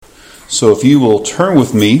So if you will turn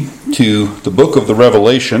with me to the book of the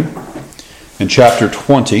Revelation in chapter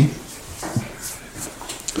 20.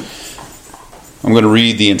 I'm going to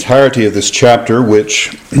read the entirety of this chapter,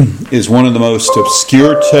 which is one of the most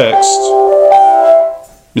obscure texts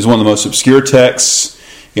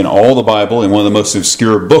in all the Bible, and one of the most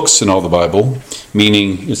obscure books in all the Bible,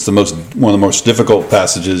 meaning it's one of the most difficult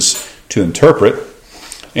passages to interpret.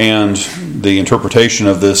 And the interpretation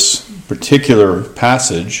of this particular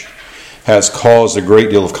passage has caused a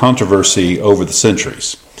great deal of controversy over the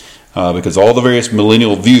centuries, because all the various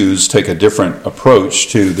millennial views take a different approach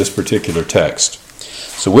to this particular text.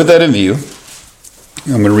 So with that in view,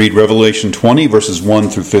 I'm going to read Revelation 20, verses 1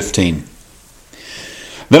 through 15.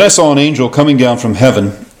 Then I saw an angel coming down from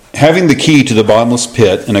heaven, having the key to the bottomless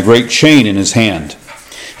pit and a great chain in his hand.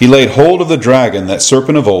 He laid hold of the dragon, that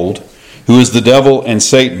serpent of old, who is the devil and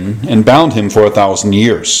Satan, and bound him for 1,000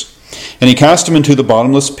 years. And he cast him into the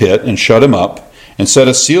bottomless pit, and shut him up, and set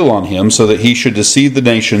a seal on him, so that he should deceive the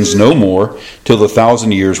nations no more, till the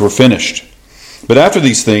 1,000 years were finished. But after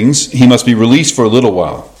these things he must be released for a little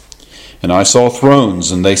while. And I saw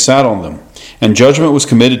thrones, and they sat on them, and judgment was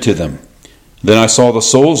committed to them. Then I saw the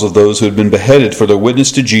souls of those who had been beheaded for their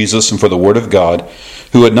witness to Jesus and for the word of God,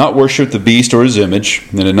 who had not worshipped the beast or his image,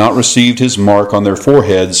 and had not received his mark on their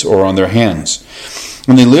foreheads or on their hands.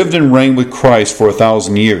 And they lived and reigned with Christ for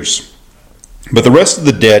 1,000 years. But the rest of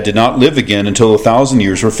the dead did not live again until the 1,000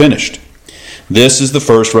 years were finished. This is the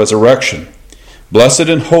first resurrection. Blessed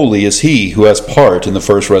and holy is he who has part in the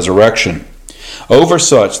first resurrection. Over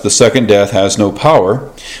such the second death has no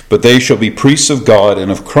power, but they shall be priests of God and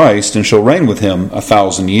of Christ, and shall reign with him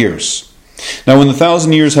 1,000 years. Now when the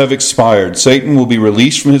 1,000 years have expired, Satan will be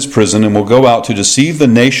released from his prison, and will go out to deceive the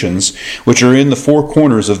nations which are in the four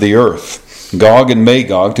corners of the earth, Gog and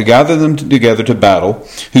Magog, to gather them together to battle,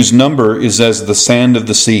 whose number is as the sand of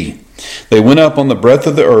the sea. They went up on the breadth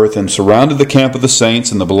of the earth, and surrounded the camp of the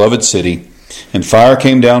saints and the beloved city. And fire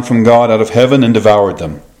came down from God out of heaven and devoured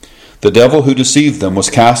them. The devil who deceived them was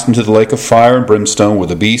cast into the lake of fire and brimstone, where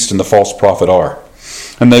the beast and the false prophet are.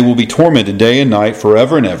 And they will be tormented day and night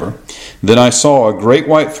forever and ever. Then I saw a great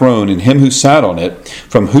white throne, and him who sat on it,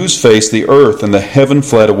 from whose face the earth and the heaven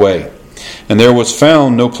fled away. And there was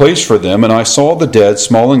found no place for them, and I saw the dead,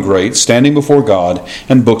 small and great, standing before God,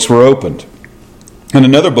 and books were opened. And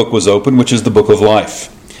another book was opened, which is the book of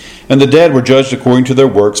life. And the dead were judged according to their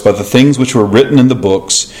works by the things which were written in the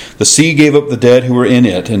books. The sea gave up the dead who were in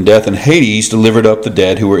it, and death and Hades delivered up the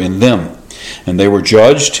dead who were in them. And they were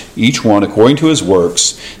judged, each one according to his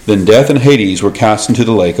works. Then death and Hades were cast into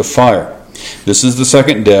the lake of fire. This is the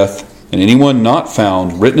second death, and anyone not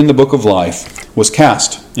found written in the book of life was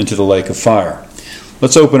cast into the lake of fire.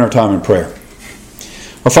 Let's open our time in prayer.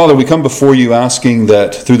 Our Father, we come before you asking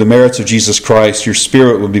that through the merits of Jesus Christ, your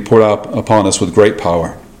Spirit would be poured out upon us with great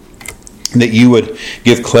power. That you would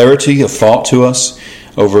give clarity of thought to us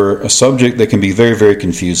over a subject that can be very, very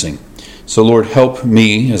confusing. So Lord, help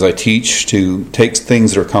me as I teach to take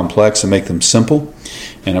things that are complex and make them simple.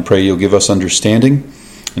 And I pray you'll give us understanding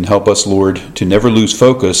and help us, Lord, to never lose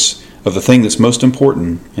focus of the thing that's most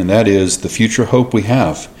important, and that is the future hope we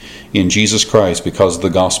have in Jesus Christ because of the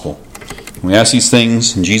gospel. And we ask these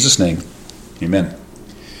things in Jesus' name. Amen.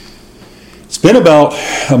 It's been about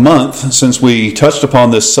a month since we touched upon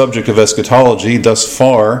this subject of eschatology. Thus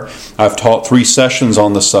far, I've taught 3 sessions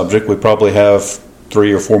on the subject. We probably have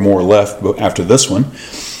 3 or 4 more left after this one.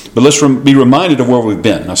 But let's be reminded of where we've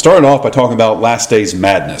been. I started off by talking about last days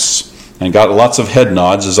madness, and got lots of head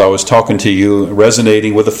nods as I was talking to you,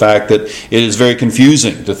 resonating with the fact that it is very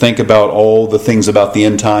confusing to think about all the things about the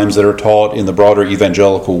end times that are taught in the broader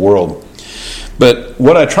evangelical world. But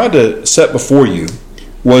what I tried to set before you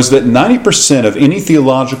was that 90% of any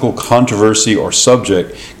theological controversy or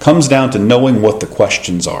subject comes down to knowing what the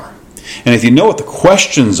questions are. And if you know what the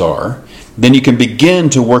questions are, then you can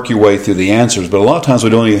begin to work your way through the answers. But a lot of times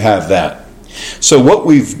we don't even have that. So what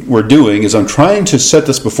we're doing is I'm trying to set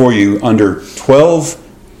this before you under 12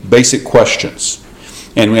 basic questions.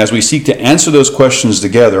 And as we seek to answer those questions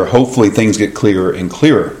together, hopefully things get clearer and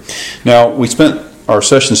clearer. Now, we spent our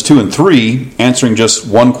sessions 2 and 3 answering just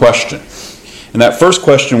one question. And that first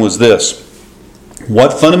question was this: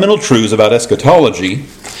 what fundamental truths about eschatology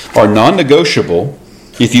are non-negotiable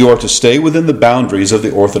if you are to stay within the boundaries of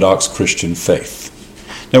the Orthodox Christian faith?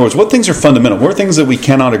 In other words, what things are fundamental? What are things that we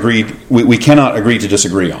cannot agree to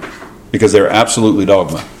disagree on because they're absolutely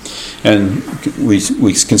dogma? And we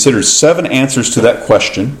considered 7 answers to that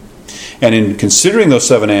question. And in considering those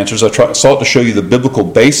 7 answers, I sought to show you the biblical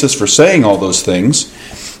basis for saying all those things.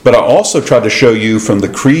 But I also tried to show you from the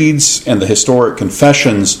creeds and the historic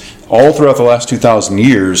confessions all throughout the last 2,000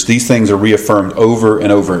 years, these things are reaffirmed over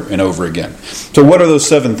and over and over again. So what are those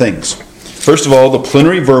 7 things? First of all, the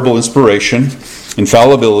plenary verbal inspiration,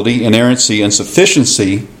 infallibility, inerrancy, and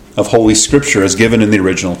sufficiency of Holy Scripture as given in the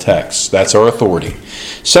original text. That's our authority.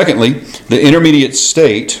 Secondly, the intermediate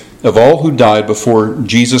state of all who died before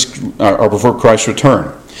before Christ's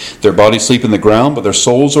return. Their bodies sleep in the ground, but their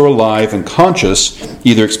souls are alive and conscious,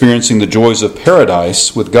 either experiencing the joys of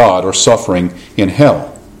paradise with God or suffering in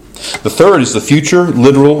hell. The third is the future,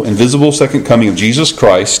 literal, and visible second coming of Jesus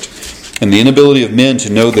Christ and the inability of men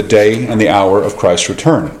to know the day and the hour of Christ's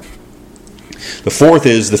return. The fourth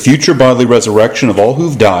is the future bodily resurrection of all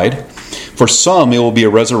who've died. For some, it will be a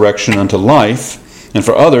resurrection unto life, and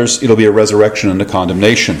for others, it will be a resurrection unto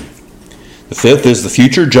condemnation. The fifth is the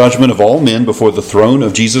future judgment of all men before the throne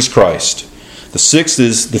of Jesus Christ. The sixth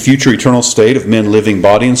is the future eternal state of men living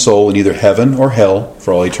body and soul in either heaven or hell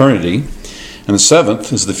for all eternity. And the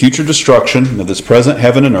seventh is the future destruction of this present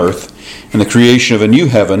heaven and earth and the creation of a new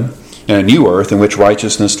heaven and a new earth in which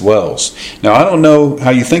righteousness dwells. Now, I don't know how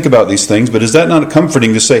you think about these things, but is that not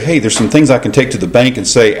comforting to say, hey, there's some things I can take to the bank and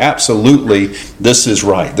say, absolutely, this is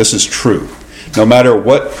right, this is true. No matter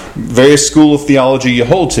what various school of theology you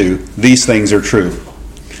hold to, these things are true.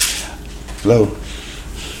 Hello.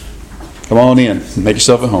 Come on in. Make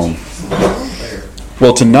yourself at home.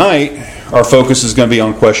 Well, tonight, our focus is going to be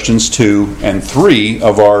on questions 2 and 3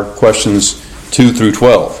 of our questions 2 through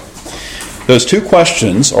 12. Those 2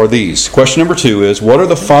 questions are these. Question number 2 is, what are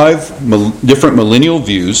the 5 different millennial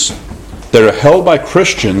views that are held by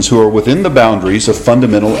Christians who are within the boundaries of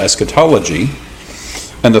fundamental eschatology?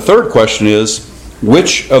 And the third question is,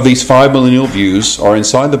 which of these 5 millennial views are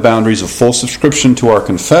inside the boundaries of full subscription to our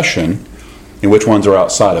confession, and which ones are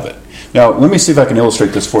outside of it? Now, let me see if I can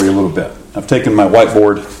illustrate this for you a little bit. I've taken my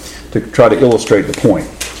whiteboard to try to illustrate the point.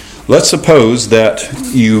 Let's suppose that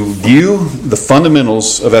you view the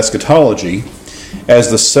fundamentals of eschatology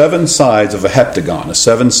as the 7 sides of a heptagon, a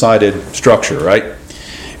 7-sided structure, right?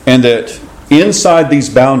 And that inside these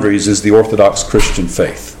boundaries is the Orthodox Christian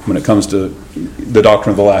faith when it comes to the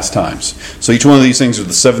doctrine of the last times. So each one of these things are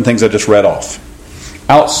the 7 things I just read off.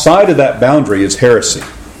 Outside of that boundary is heresy.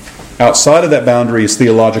 Outside of that boundary is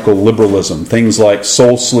theological liberalism. Things like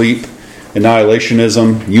soul sleep,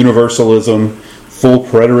 annihilationism, universalism, full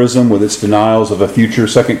preterism with its denials of a future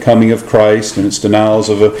second coming of Christ and its denials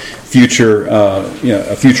of a future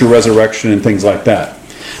resurrection and things like that.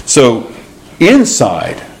 So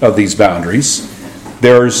inside of these boundaries,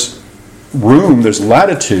 there's room, there's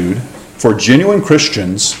latitude for genuine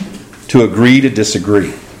Christians to agree to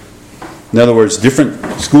disagree. In other words,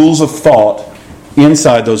 different schools of thought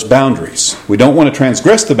inside those boundaries. We don't want to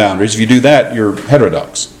transgress the boundaries. If you do that, you're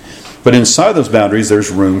heterodox. But inside those boundaries, there's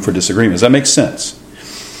room for disagreement. Does that make sense?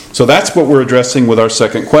 So that's what we're addressing with our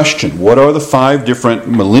second question. What are the 5 different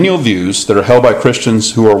millennial views that are held by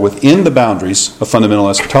Christians who are within the boundaries of fundamental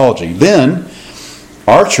eschatology? Then,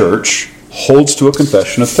 our church holds to a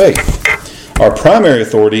confession of faith. Our primary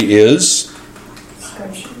authority is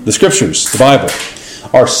the Scriptures, the Bible.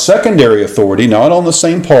 Our secondary authority, not on the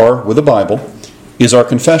same par with the Bible, is our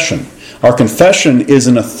confession. Our confession is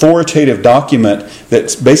an authoritative document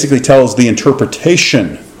that basically tells the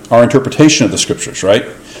our interpretation of the Scriptures, right?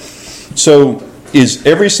 So, is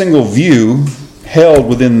every single view held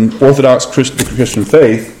within Orthodox Christian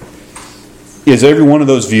faith, is every one of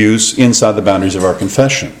those views inside the boundaries of our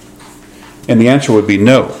confession? And the answer would be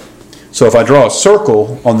no. So if I draw a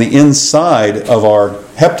circle on the inside of our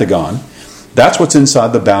heptagon, that's what's inside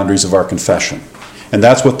the boundaries of our confession. And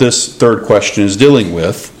that's what this third question is dealing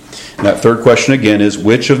with. And that third question again is,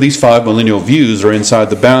 which of these 5 millennial views are inside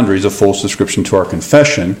the boundaries of full subscription to our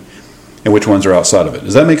confession, and which ones are outside of it?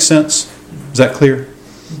 Does that make sense? Is that clear?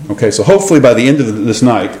 Okay, so hopefully by the end of this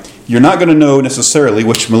night, you're not going to know necessarily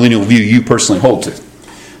which millennial view you personally hold to.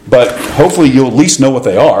 But hopefully you'll at least know what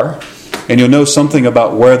they are, and you'll know something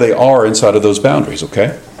about where they are inside of those boundaries,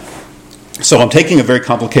 okay? So I'm taking a very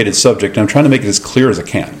complicated subject, and I'm trying to make it as clear as I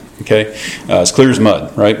can, okay? As clear as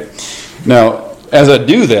mud, right? Now, as I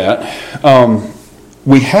do that,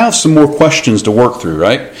 we have some more questions to work through,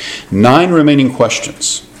 right? 9 remaining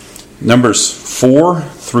questions. Numbers 4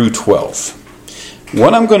 through 12.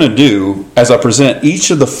 What I'm going to do as I present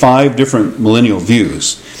each of the 5 different millennial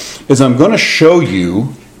views is I'm going to show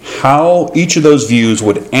you how each of those views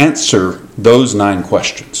would answer those 9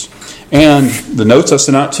 questions. And the notes I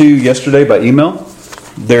sent out to you yesterday by email,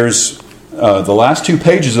 there's the last 2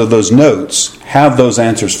 pages of those notes have those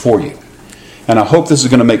answers for you. And I hope this is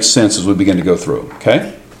going to make sense as we begin to go through it,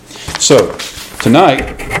 okay? So,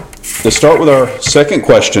 tonight, let's start with our second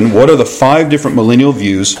question. What are the 5 different millennial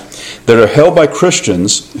views that are held by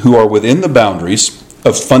Christians who are within the boundaries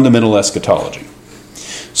of fundamental eschatology?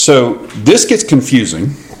 So this gets confusing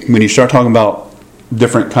when you start talking about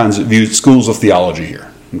different kinds of views, schools of theology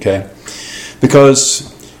here, okay?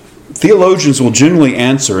 Because theologians will generally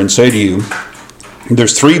answer and say to you,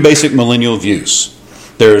 there's 3 basic millennial views.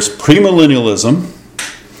 There's premillennialism,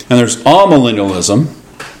 and there's amillennialism,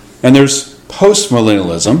 and there's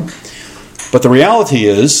postmillennialism. But the reality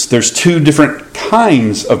is there's 2 different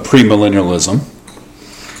kinds of premillennialism.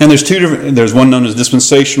 And there's one known as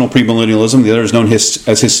dispensational premillennialism, the other is known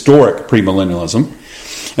as historic premillennialism.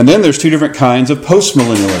 And then there's 2 different kinds of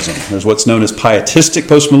postmillennialism. There's what's known as pietistic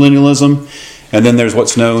postmillennialism, and then there's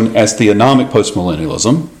what's known as theonomic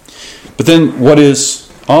postmillennialism. But then what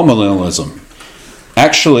is amillennialism?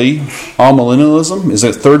 Actually, amillennialism is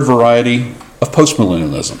a third variety of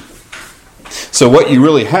postmillennialism. So what you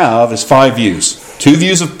really have is 5 views. 2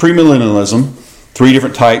 views of premillennialism, 3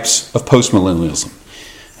 different types of postmillennialism.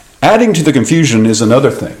 Adding to the confusion is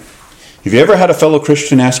another thing. Have you ever had a fellow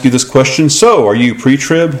Christian ask you this question? So, are you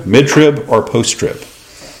pre-trib, mid-trib, or post-trib?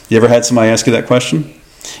 You ever had somebody ask you that question?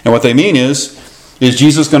 And what they mean is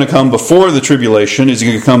Jesus going to come before the tribulation? Is he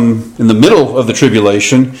going to come in the middle of the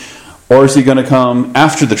tribulation? Or is he going to come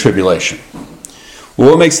after the tribulation? Well,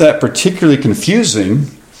 what makes that particularly confusing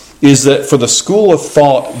is that for the school of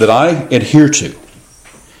thought that I adhere to,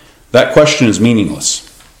 that question is meaningless.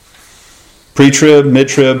 Pre-trib,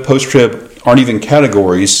 mid-trib, post-trib aren't even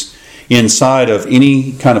categories inside of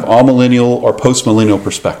any kind of amillennial or postmillennial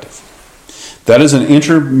perspective. That is an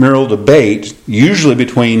intramural debate, usually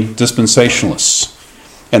between dispensationalists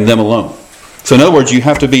and them alone. So in other words, you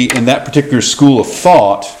have to be in that particular school of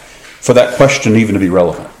thought for that question even to be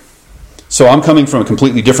relevant. So I'm coming from a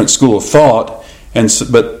completely different school of thought,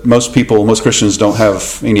 but most Christians don't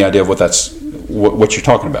have any idea of what you're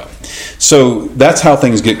talking about. So that's how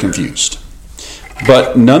things get confused.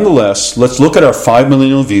 But nonetheless, let's look at our 5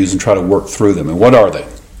 millennial views and try to work through them. And what are they?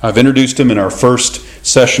 I've introduced them in our first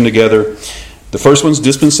session together. The first one's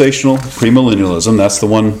dispensational premillennialism. That's the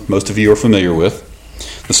one most of you are familiar with.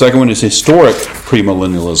 The second one is historic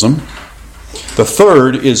premillennialism. The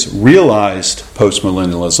third is realized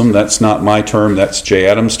postmillennialism. That's not my term, that's Jay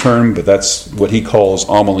Adams' term, but that's what he calls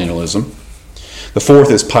amillennialism. The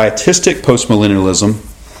fourth is pietistic postmillennialism.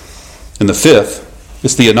 And the fifth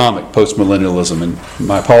is theonomic postmillennialism. And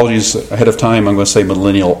my apologies ahead of time, I'm going to say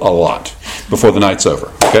millennial a lot before the night's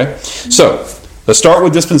over. Okay? So, let's start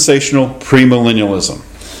with dispensational premillennialism.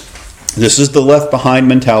 This is the left behind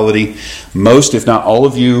mentality. Most, if not all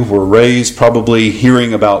of you, were raised probably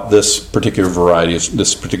hearing about this particular variety,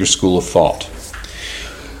 this particular school of thought.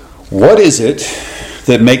 What is it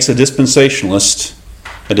that makes a dispensationalist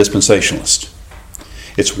a dispensationalist?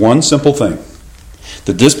 It's one simple thing.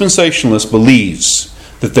 The dispensationalist believes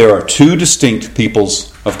that there are 2 distinct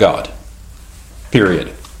peoples of God.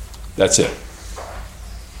 Period. That's it.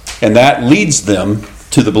 And that leads them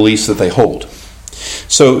to the beliefs that they hold.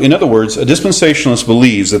 So, in other words, a dispensationalist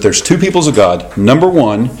believes that there's 2 peoples of God. Number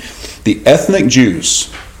one, the ethnic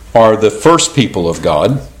Jews are the first people of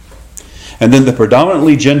God. And then the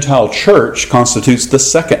predominantly Gentile church constitutes the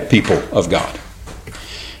second people of God.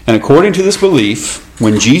 And according to this belief,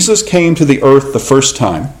 when Jesus came to the earth the first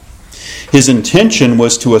time, his intention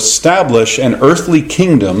was to establish an earthly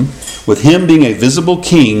kingdom with him being a visible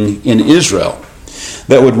king in Israel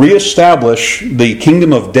that would reestablish the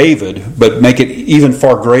kingdom of David, but make it even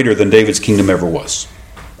far greater than David's kingdom ever was.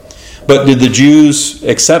 But did the Jews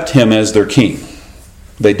accept him as their king?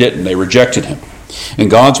 They didn't. They rejected him. In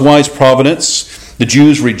God's wise providence, the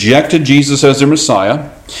Jews rejected Jesus as their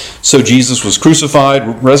Messiah. So Jesus was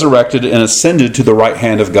crucified, resurrected, and ascended to the right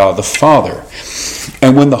hand of God the Father.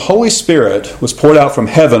 And when the Holy Spirit was poured out from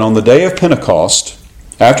heaven on the day of Pentecost,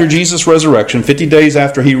 after Jesus' resurrection, 50 days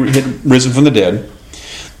after he had risen from the dead,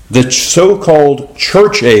 the so-called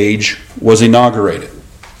church age was inaugurated.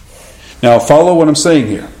 Now, follow what I'm saying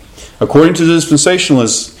here. According to the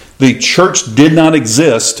dispensationalists, the church did not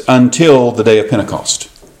exist until the day of Pentecost.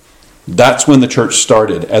 That's when the church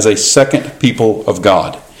started as a second people of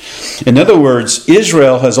God. In other words,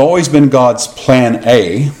 Israel has always been God's plan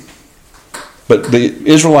A, but the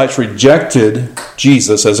Israelites rejected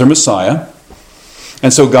Jesus as their Messiah,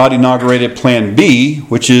 and so God inaugurated plan B,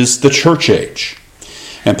 which is the church age.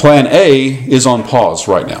 And plan A is on pause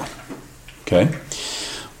right now. Okay?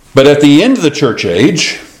 But at the end of the church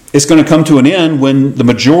age, it's going to come to an end when the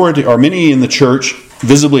majority, or many in the church,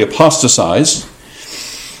 visibly apostatize.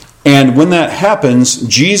 And when that happens,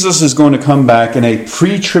 Jesus is going to come back in a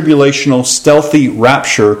pre-tribulational, stealthy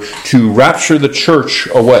rapture to rapture the church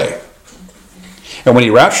away. And when he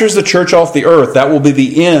raptures the church off the earth, that will be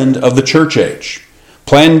the end of the church age.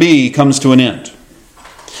 Plan B comes to an end.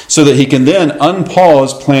 So that he can then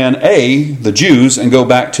unpause plan A, the Jews, and go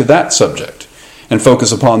back to that subject and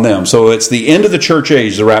focus upon them. So it's the end of the church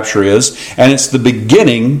age, the rapture is, and it's the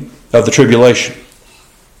beginning of the tribulation.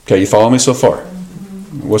 Okay, you follow me so far?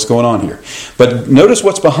 What's going on here? But notice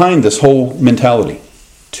what's behind this whole mentality.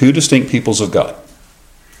 Two distinct peoples of God.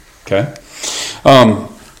 Okay?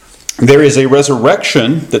 There is a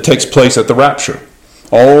resurrection that takes place at the rapture.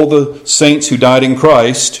 All the saints who died in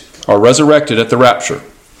Christ are resurrected at the rapture.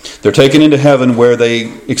 They're taken into heaven where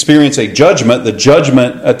they experience a judgment, the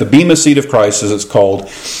judgment at the Bema seat of Christ, as it's called,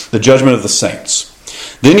 the judgment of the saints.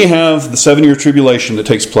 Then you have the 7-year tribulation that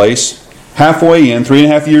takes place. Halfway in,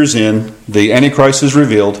 3.5 years in, the Antichrist is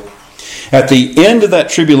revealed. At the end of that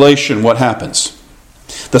tribulation, what happens?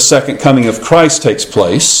 The second coming of Christ takes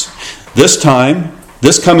place. This time,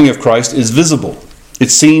 this coming of Christ is visible.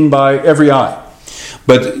 It's seen by every eye.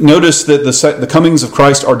 But notice that the comings of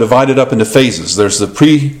Christ are divided up into phases. There's the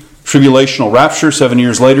pre-tribulational rapture 7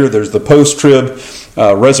 years later. There's the post-trib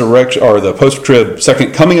resurrection, or the post-trib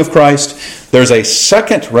second coming of Christ. There's a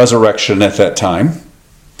second resurrection at that time.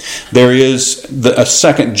 There is a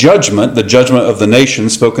second judgment, the judgment of the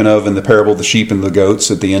nations spoken of in the parable of the sheep and the goats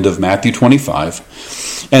at the end of Matthew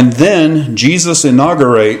 25. And then Jesus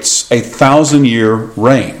inaugurates a 1,000-year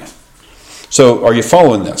reign. So are you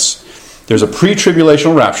following this? There's a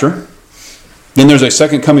pre-tribulational rapture. Then there's a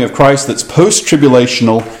second coming of Christ that's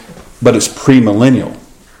post-tribulational, but it's premillennial.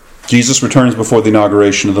 Jesus returns before the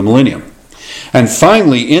inauguration of the millennium. And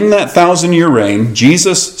finally, in that 1,000-year reign,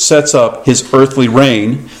 Jesus sets up his earthly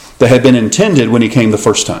reign that had been intended when he came the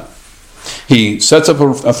first time. He sets up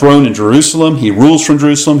a throne in Jerusalem. He rules from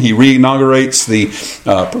Jerusalem. He reinaugurates the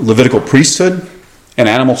Levitical priesthood and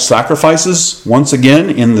animal sacrifices once again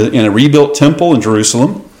in a rebuilt temple in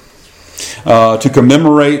Jerusalem. To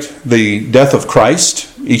commemorate the death of Christ,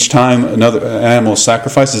 each time another animal is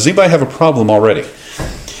sacrificed. Does anybody have a problem already?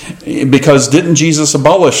 Because didn't Jesus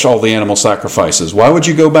abolish all the animal sacrifices? Why would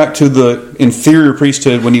you go back to the inferior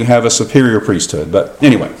priesthood when you have a superior priesthood? But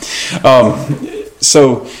anyway,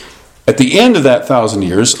 so at the end of that 1,000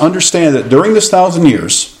 years, understand that during this 1,000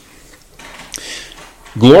 years,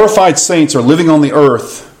 glorified saints are living on the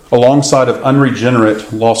earth alongside of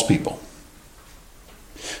unregenerate lost people.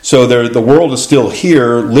 So the world is still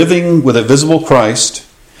here, living with a visible Christ,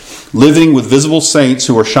 living with visible saints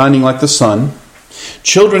who are shining like the sun.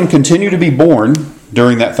 Children continue to be born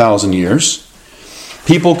during that 1,000 years.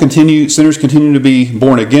 Sinners continue to be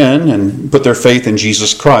born again and put their faith in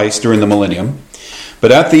Jesus Christ during the millennium.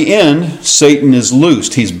 But at the end, Satan is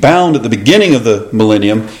loosed. He's bound at the beginning of the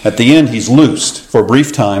millennium. At the end, he's loosed for a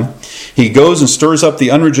brief time. He goes and stirs up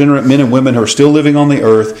the unregenerate men and women who are still living on the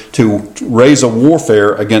earth to raise a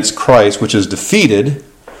warfare against Christ, which is defeated.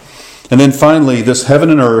 And then finally, this heaven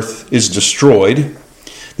and earth is destroyed.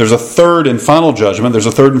 There's a third and final judgment. There's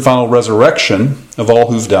a third and final resurrection of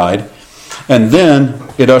all who've died. And then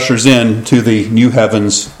it ushers in to the new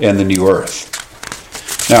heavens and the new earth.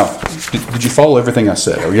 Now, did you follow everything I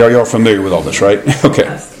said? Are y'all familiar with all this, right?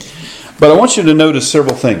 Okay. But I want you to notice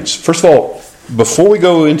several things. First of all, before we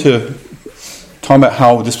go into talking about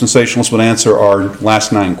how dispensationalists would answer our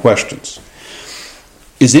last 9 questions,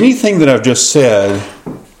 is anything that I've just said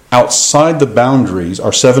outside the boundaries,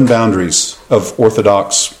 our 7 boundaries of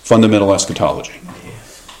Orthodox fundamental eschatology?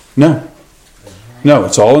 No. No,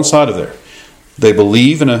 it's all inside of there. They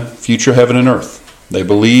believe in a future heaven and earth. They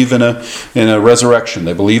believe in a resurrection.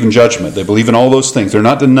 They believe in judgment. They believe in all those things. They're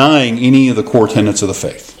not denying any of the core tenets of the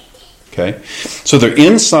faith. Okay? So they're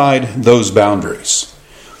inside those boundaries.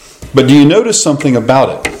 But do you notice something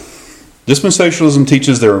about it? Dispensationalism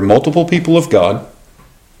teaches there are multiple people of God.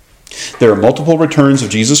 There are multiple returns of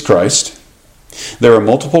Jesus Christ. There are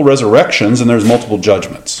multiple resurrections, and there's multiple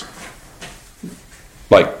judgments.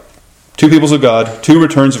 Like 2 peoples of God, 2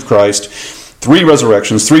 returns of Christ, 3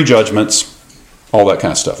 resurrections, 3 judgments, all that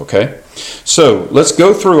kind of stuff, okay? So let's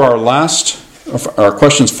go through our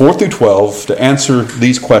questions 4 through 12 to answer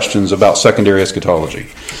these questions about secondary eschatology.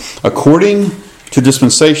 According to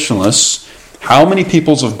dispensationalists, how many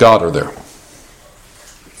peoples of God are there?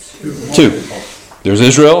 2. There's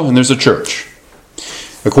Israel and there's a church.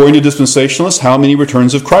 According to dispensationalists, how many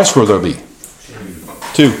returns of Christ will there be?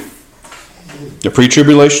 2. A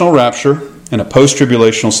pre-tribulational rapture and a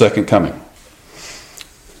post-tribulational second coming.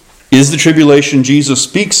 Is the tribulation Jesus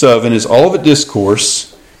speaks of in his Olivet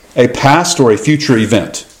Discourse a past or a future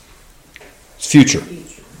event? It's future.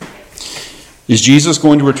 Is Jesus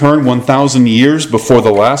going to return 1,000 years before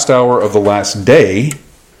the last hour of the last day?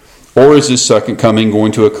 Or is his second coming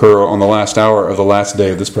going to occur on the last hour of the last day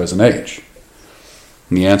of this present age?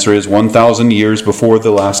 And the answer is 1,000 years before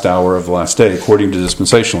the last hour of the last day, according to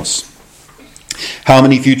dispensationalists. How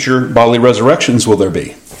many future bodily resurrections will there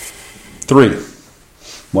be? 3.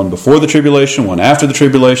 One before the tribulation, one after the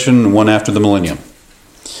tribulation, and one after the millennium.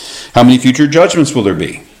 How many future judgments will there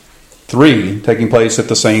be? 3 taking place at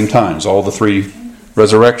the same times, all the 3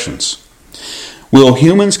 resurrections. Will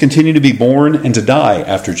humans continue to be born and to die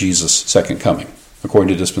after Jesus' second coming,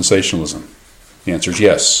 according to dispensationalism? The answer is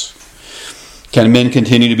yes. Can men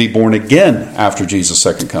continue to be born again after Jesus'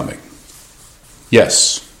 second coming?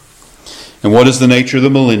 Yes. And what is the nature of the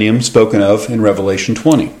millennium spoken of in Revelation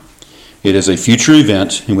 20? It is a future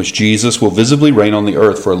event in which Jesus will visibly reign on the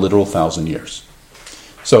earth for a literal 1,000 years.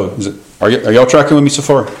 So, are y'all tracking with me so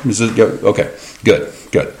far? Okay, good.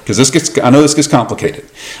 Because I know this gets complicated.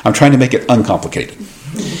 I'm trying to make it uncomplicated.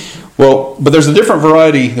 Well, but there's a second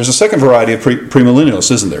variety of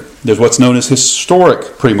premillennialists, isn't there? There's what's known as historic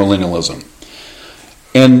premillennialism.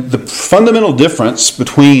 And the fundamental difference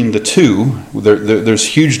between the two, there's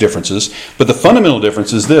huge differences, but the fundamental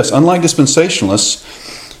difference is this. Unlike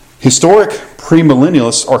dispensationalists, historic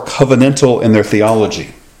premillennialists are covenantal in their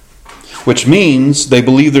theology, which means they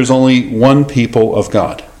believe there's only one people of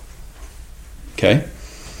God. Okay?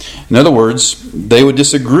 In other words, they would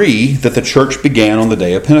disagree that the church began on the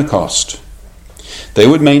day of Pentecost. They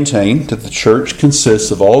would maintain that the church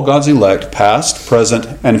consists of all God's elect, past,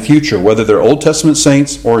 present, and future, whether they're Old Testament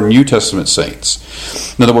saints or New Testament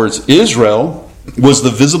saints. In other words, Israel was the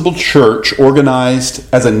visible church organized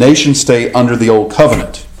as a nation state under the Old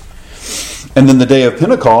Covenant. And then the day of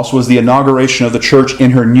Pentecost was the inauguration of the church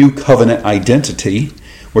in her new covenant identity,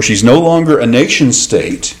 where she's no longer a nation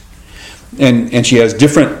state, and she has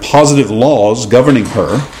different positive laws governing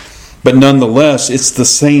her, but nonetheless, it's the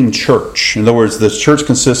same church. In other words, the church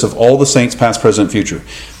consists of all the saints, past, present, future.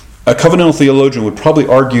 A covenantal theologian would probably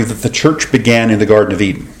argue that the church began in the Garden of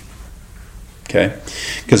Eden. Okay?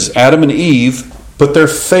 Because Adam and Eve put their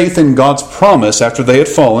faith in God's promise after they had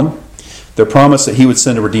fallen, their promise that He would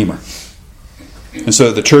send a Redeemer. And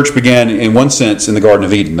so the church began, in one sense, in the Garden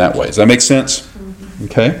of Eden that way. Does that make sense?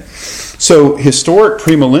 Okay? So historic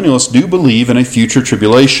premillennialists do believe in a future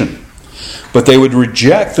tribulation, but they would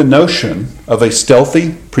reject the notion of a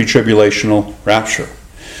stealthy pre-tribulational rapture.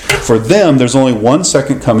 For them, there's only one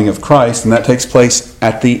second coming of Christ, and that takes place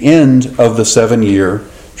at the end of the 7-year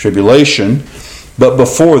tribulation, but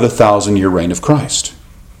before the 1,000-year reign of Christ.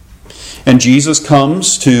 And Jesus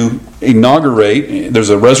comes to inaugurate,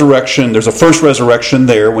 there's a resurrection, there's a first resurrection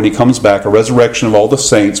there when He comes back, a resurrection of all the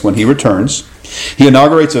saints when He returns. He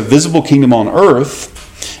inaugurates a visible kingdom on earth,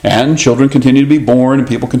 and children continue to be born, and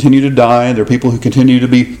people continue to die, and there are people who continue to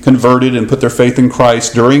be converted and put their faith in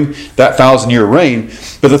Christ during that 1,000-year reign.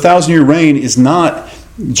 But the 1,000-year reign is not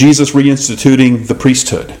Jesus reinstituting the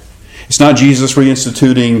priesthood. It's not Jesus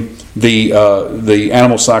reinstituting the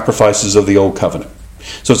animal sacrifices of the Old Covenant.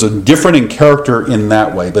 So it's a different in character in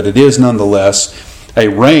that way, but it is nonetheless a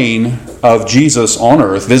reign of Jesus on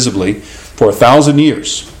earth visibly for 1,000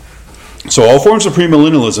 years. So all forms of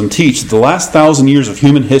premillennialism teach that the last 1,000 years of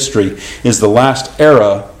human history is the last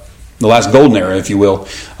era, the last golden era, if you will,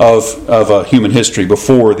 of human history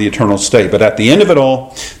before the eternal state. But at the end of it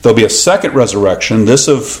all, there'll be a second resurrection, this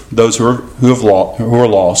of those who are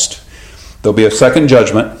lost. There'll be a second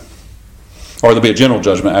judgment, or there'll be a general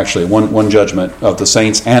judgment, actually, one judgment of the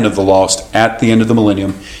saints and of the lost at the end of the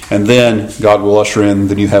millennium, and then God will usher in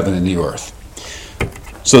the new heaven and new earth.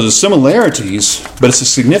 So there's similarities, but it's a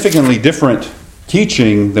significantly different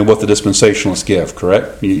teaching than what the dispensationalists give,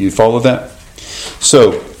 correct? You follow that?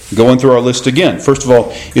 So, going through our list again. First of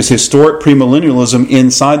all, is historic premillennialism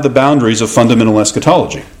inside the boundaries of fundamental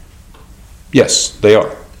eschatology? Yes, they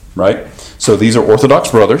are, right? So these are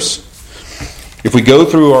Orthodox brothers. If we go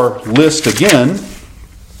through our list again,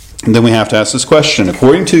 then we have to ask this question.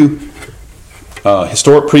 According to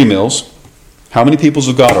historic premills, how many peoples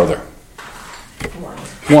of God are there?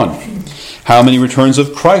 1. How many returns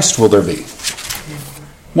of Christ will there be?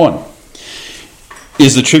 1.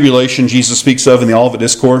 Is the tribulation Jesus speaks of in the Olivet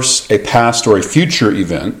Discourse a past or a future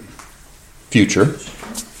event? Future.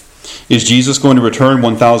 Is Jesus going to return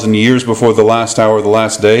 1,000 years before the last hour of the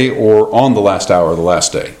last day, or on the last hour of the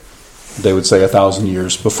last day? They would say 1,000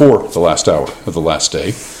 years before the last hour of the last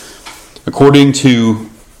day. According to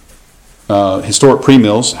historic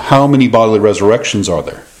premills, how many bodily resurrections are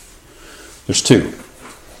there? There's 2.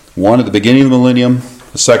 One at the beginning of the millennium,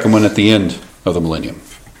 the second one at the end of the millennium.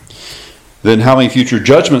 Then how many future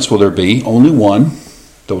judgments will there be? Only one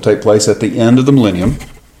that will take place at the end of the millennium.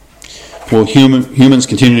 Will humans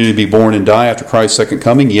continue to be born and die after Christ's second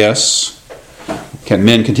coming? Yes. Can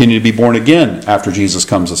men continue to be born again after Jesus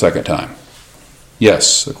comes the second time?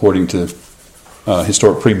 Yes, according to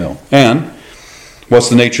historic premill. And what's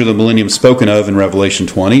the nature of the millennium spoken of in Revelation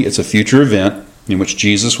 20? It's a future event in which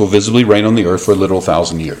Jesus will visibly reign on the earth for a literal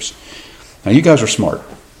 1,000 years. Now, you guys are smart.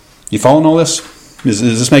 You following all this? Is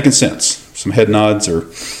this making sense? Some head nods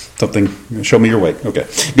or something? Show me your way. Okay,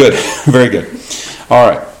 good. Very good. All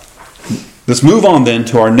right. Let's move on then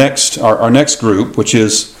to our next group, which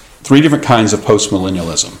is 3 different kinds of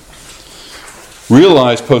postmillennialism.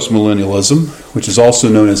 Realized postmillennialism, which is also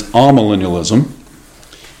known as amillennialism.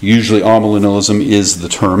 Usually amillennialism is the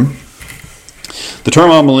term. The term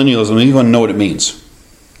amillennialism, anyone know what it means?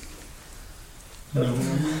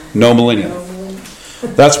 No millennium.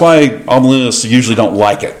 That's why amillennialists usually don't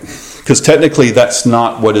like it, because technically that's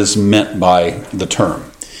not what is meant by the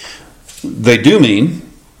term. They do mean,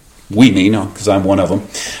 we mean, because I'm one of them,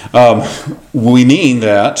 we mean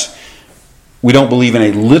that we don't believe in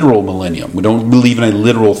a literal millennium. We don't believe in a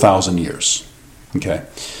literal 1,000 years. Okay,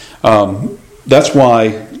 that's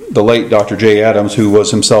why the late Dr. J. Adams, who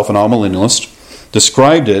was himself an amillennialist,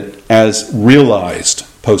 described it as realized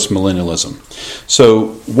postmillennialism.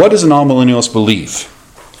 So, what does an amillennialist believe?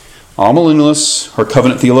 Amillennialists are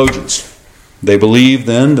covenant theologians. They believe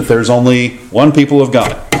then that there's only one people of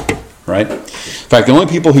God, right? In fact, the only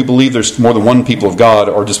people who believe there's more than one people of God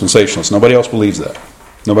are dispensationalists. Nobody else believes that.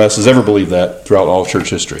 Nobody else has ever believed that throughout all of church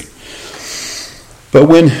history. But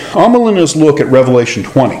when amillennialists look at Revelation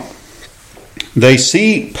 20, they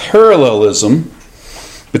see parallelism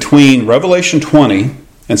between Revelation 20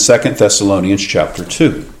 and 2 Thessalonians chapter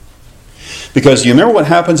 2. Because you remember what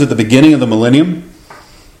happens at the beginning of the millennium?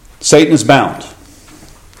 Satan is bound.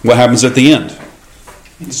 What happens at the end?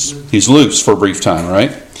 He's loose for a brief time,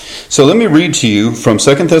 right? So let me read to you from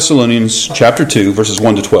 2 Thessalonians chapter 2, verses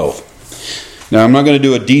 1 to 12. Now, I'm not going to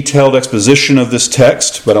do a detailed exposition of this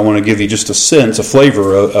text, but I want to give you just a sense, a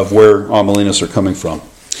flavor of where amillennialists are coming from.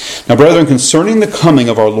 Now, brethren, concerning the coming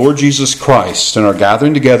of our Lord Jesus Christ and our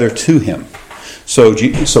gathering together to Him. So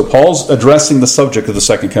Paul's addressing the subject of the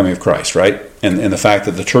second coming of Christ, right? And the fact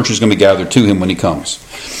that the church is going to be gathered to Him when He comes.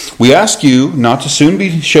 We ask you not to soon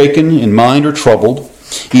be shaken in mind or troubled,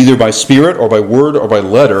 either by spirit or by word or by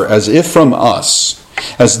letter, as if from us,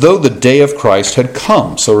 as though the day of Christ had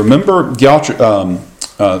come. So remember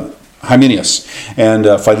Hymenaeus and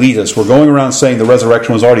Philetus were going around saying the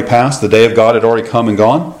resurrection was already past, the day of God had already come and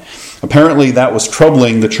gone. Apparently that was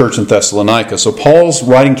troubling the church in Thessalonica. So Paul's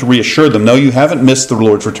writing to reassure them, no, you haven't missed the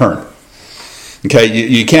Lord's return. Okay,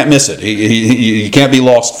 you can't miss it. You can't be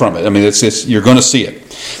lost from it. I mean, you're going to see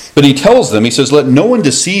it. But he tells them, he says, let no one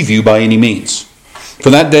deceive you by any means. For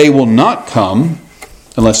that day will not come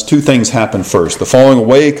unless 2 things happen first. The falling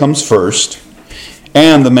away comes first,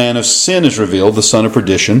 and the man of sin is revealed, the son of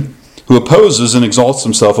perdition, who opposes and exalts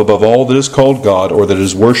himself above all that is called God or that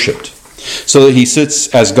is worshipped, so that he sits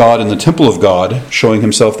as God in the temple of God, showing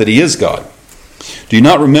himself that he is God. Do you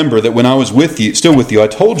not remember that when I was still with you, I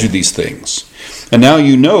told you these things? And now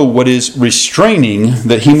you know what is restraining,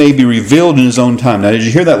 that he may be revealed in his own time. Now, did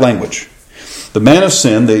you hear that language? The man of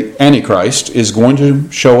sin, the Antichrist, is going to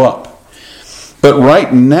show up. But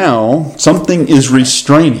right now, something is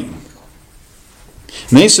restraining.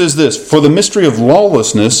 And then he says this, for the mystery of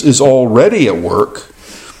lawlessness is already at work.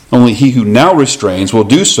 Only he who now restrains will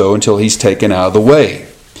do so until he's taken out of the way.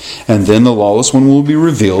 And then the lawless one will be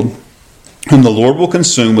revealed, whom the Lord will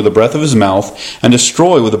consume with the breath of his mouth and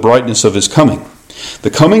destroy with the brightness of his coming.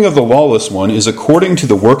 The coming of the lawless one is according to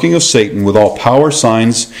the working of Satan with all power,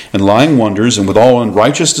 signs, and lying wonders, and with all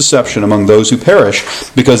unrighteous deception among those who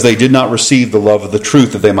perish, because they did not receive the love of the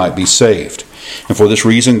truth that they might be saved. And for this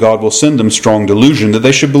reason God will send them strong delusion, that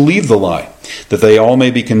they should believe the lie, that they all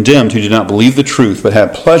may be condemned who did not believe the truth, but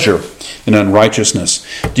had pleasure in unrighteousness.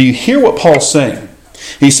 Do you hear what Paul's saying?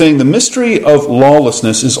 He's saying the mystery of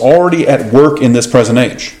lawlessness is already at work in this present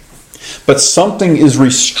age. But something is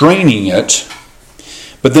restraining it.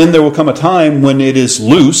 But then there will come a time when it is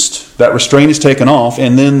loosed, that restraint is taken off,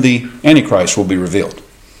 and then the Antichrist will be revealed.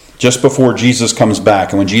 Just before Jesus comes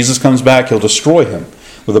back. And when Jesus comes back, he'll destroy him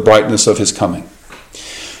with the brightness of his coming.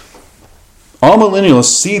 All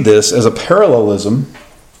millennialists see this as a parallelism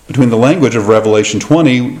between the language of Revelation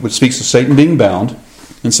 20, which speaks of Satan being bound,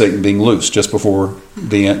 and Satan being loosed just before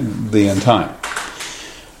the end time.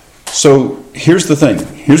 So here's the thing.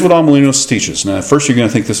 Here's what amillennialists teaches. Now, at first you're going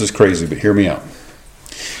to think this is crazy, but hear me out.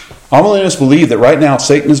 Amillennialists believe that right now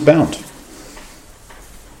Satan is bound.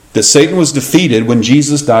 That Satan was defeated when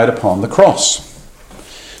Jesus died upon the cross.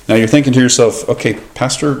 Now you're thinking to yourself, okay,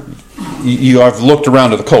 Pastor, I've looked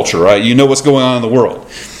around at the culture, right? You know what's going on in the world.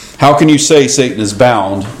 How can you say Satan is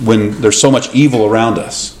bound when there's so much evil around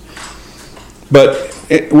us? But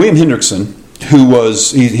William Hendrickson,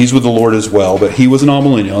 he's with the Lord as well, but he was an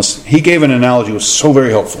amillennialist. He gave an analogy that was so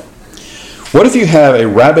very helpful. What if you have a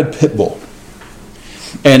rabid pit bull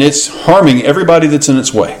and it's harming everybody that's in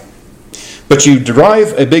its way? But you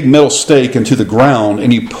drive a big metal stake into the ground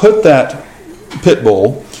and you put that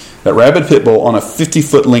rabid pit bull, on a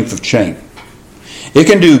 50-foot length of chain. It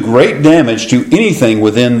can do great damage to anything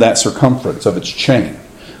within that circumference of its chain.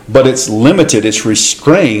 But it's limited, it's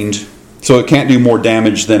restrained, so it can't do more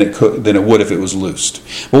damage than it would if it was loosed.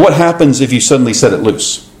 Well, what happens if you suddenly set it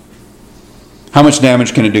loose? How much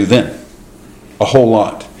damage can it do then? A whole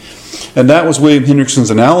lot. And that was William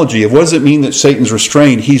Hendrickson's analogy of what does it mean that Satan's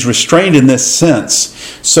restrained? He's restrained in this sense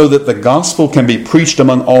so that the gospel can be preached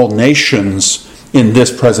among all nations in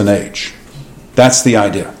this present age. That's the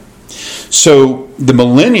idea. So the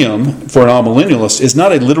millennium for an amillennialist is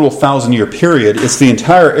not a literal 1,000-year period. It's the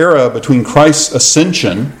entire era between Christ's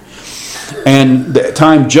ascension and the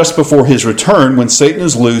time just before his return, when Satan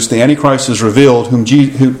is loosed, the Antichrist is revealed, whom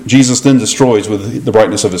Jesus then destroys with the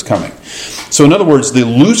brightness of his coming. So in other words, the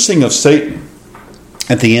loosing of Satan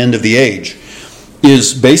at the end of the age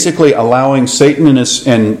is basically allowing Satan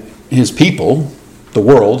and his people, the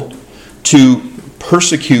world, to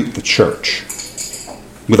persecute the church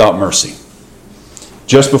without mercy,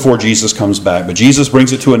 just before Jesus comes back. But Jesus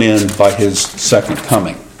brings it to an end by his second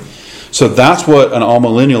coming. So that's what an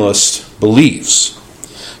amillennialist believes.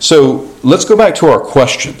 So let's go back to our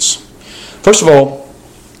questions. First of all,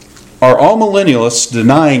 are amillennialists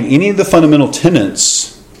denying any of the fundamental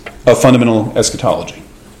tenets of fundamental eschatology?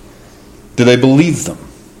 Do they believe them?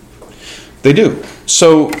 They do.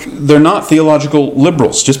 So they're not theological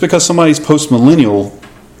liberals. Just because somebody's postmillennial,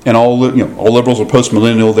 and all liberals are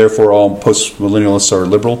postmillennial, therefore all postmillennialists are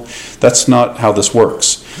liberal. That's not how this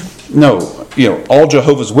works. No, all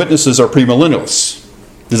Jehovah's Witnesses are premillennialists.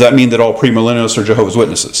 Does that mean that all premillennialists are Jehovah's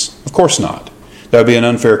Witnesses? Of course not. That would be an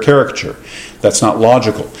unfair caricature. That's not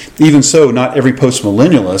logical. Even so, not every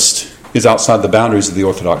postmillennialist is outside the boundaries of the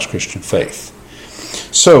Orthodox Christian faith.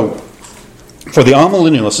 So, for the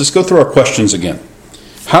amillennialists, let's go through our questions again.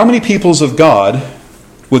 How many peoples of God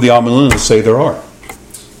would the amillennialists say there are?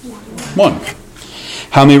 One.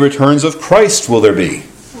 How many returns of Christ will there be?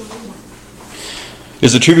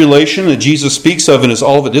 Is the tribulation that Jesus speaks of in his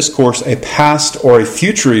Olivet Discourse a past or a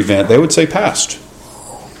future event? They would say past.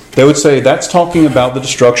 They would say that's talking about the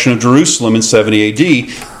destruction of Jerusalem in 70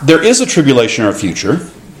 AD. There is a tribulation in our future,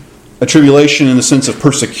 a tribulation in the sense of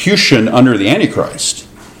persecution under the Antichrist.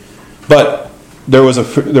 But there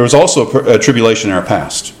was also a tribulation in our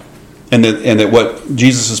past. And that what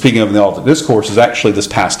Jesus is speaking of in the Olivet Discourse is actually this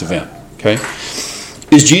past event. Okay?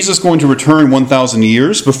 Is Jesus going to return 1,000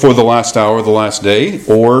 years before the last hour of the last day,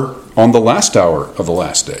 or on the last hour of the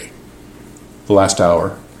last day? The last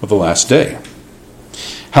hour of the last day.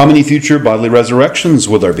 How many future bodily resurrections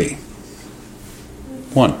will there be?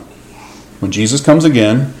 One. When Jesus comes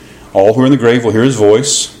again, all who are in the grave will hear his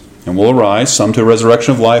voice and will arise, some to a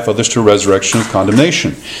resurrection of life, others to a resurrection of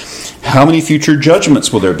condemnation. How many future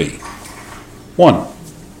judgments will there be? One.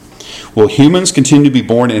 Will humans continue to be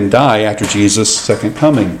born and die after Jesus' second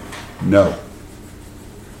coming? No.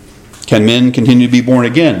 Can men continue to be born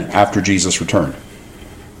again after Jesus' return?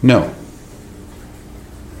 No.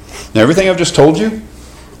 Now, everything I've just told you,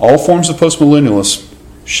 all forms of postmillennialists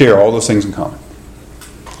share all those things in common.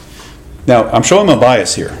 Now, I'm showing my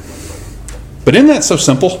bias here. But isn't that so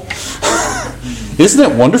simple? Isn't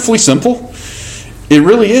that wonderfully simple? It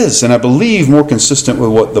really is, and I believe more consistent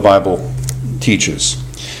with what the Bible teaches.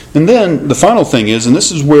 And then the final thing is, and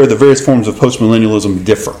this is where the various forms of postmillennialism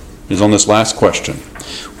differ, is on this last question.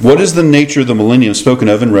 What is the nature of the millennium spoken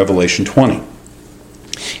of in Revelation 20?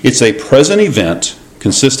 It's a present event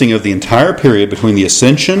consisting of the entire period between the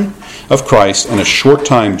ascension of Christ and a short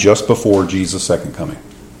time just before Jesus' second coming.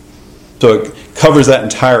 So it covers that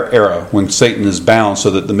entire era when Satan is bound so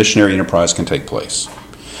that the missionary enterprise can take place.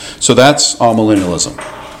 So that's amillennialism.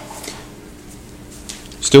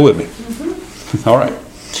 Still with me? Mm-hmm. All right.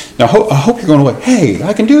 Now, I hope you're going away. Hey,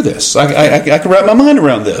 I can do this. I can wrap my mind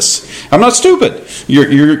around this. I'm not stupid.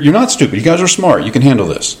 You're not stupid. You guys are smart. You can handle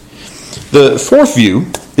this. The fourth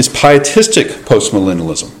view is pietistic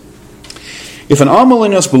postmillennialism. If an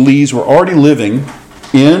amillennialist believes we're already living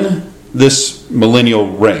in this millennial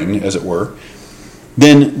reign, as it were,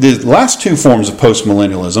 then the last two forms of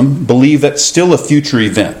postmillennialism believe that's still a future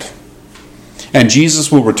event. And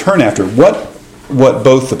Jesus will return after. What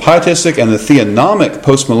both the pietistic and the theonomic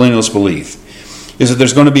postmillennialists believe is that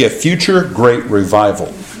there's going to be a future great revival.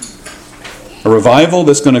 A revival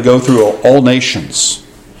that's going to go through all nations.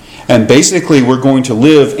 And basically we're going to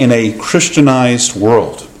live in a Christianized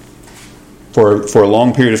world for a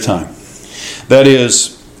long period of time. That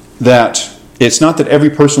is, that it's not that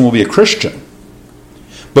every person will be a Christian,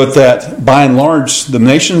 but that by and large the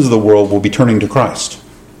nations of the world will be turning to Christ.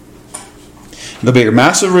 There'll be a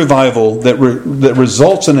massive revival that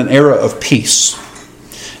results in an era of peace.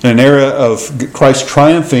 In an era of Christ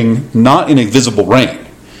triumphing not in a visible reign,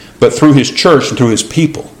 but through His church and through His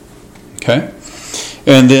people. Okay?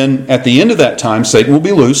 And then at the end of that time, Satan will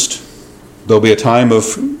be loosed. There'll be a time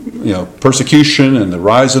of persecution and the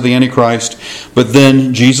rise of the Antichrist. But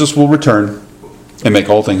then Jesus will return and make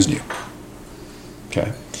all things new.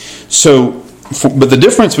 Okay? So, but the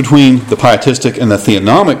difference between the pietistic and the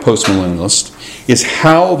theonomic postmillennialist is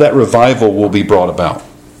how that revival will be brought about.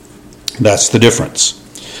 That's the difference.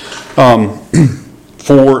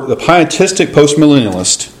 For the pietistic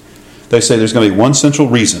postmillennialist, they say there's going to be one central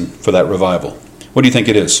reason for that revival. What do you think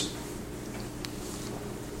it is?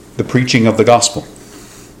 The preaching of the gospel.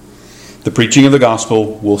 The preaching of the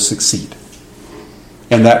gospel will succeed.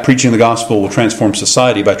 And that preaching of the gospel will transform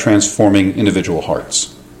society by transforming individual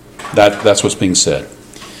hearts. That's what's being said.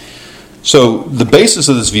 So the basis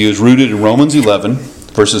of this view is rooted in Romans 11,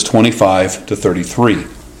 verses 25 to 33.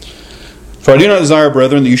 For I do not desire,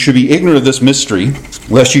 brethren, that you should be ignorant of this mystery,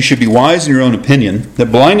 lest you should be wise in your own opinion,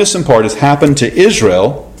 that blindness in part has happened to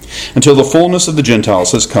Israel until the fullness of the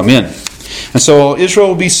Gentiles has come in. And so all Israel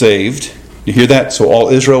will be saved. You hear that? So all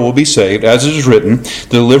Israel will be saved. As it is written, the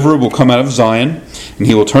deliverer will come out of Zion, and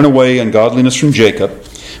he will turn away ungodliness from Jacob.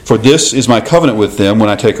 For this is my covenant with them when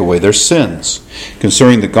I take away their sins.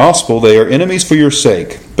 Concerning the gospel, they are enemies for your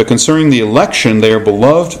sake. But concerning the election, they are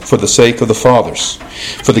beloved for the sake of the fathers.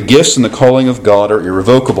 For the gifts and the calling of God are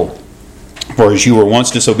irrevocable. For as you were once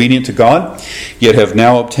disobedient to God, yet have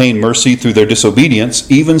now obtained mercy through their disobedience,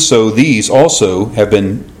 even so these also have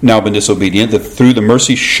now been disobedient, that through the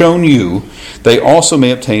mercy shown you, they also may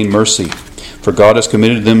obtain mercy. For God has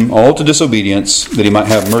committed them all to disobedience, that He might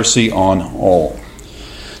have mercy on all.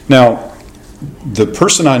 Now, the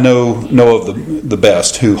person I know of the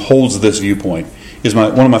best who holds this viewpoint is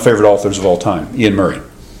one of my favorite authors of all time, Ian Murray.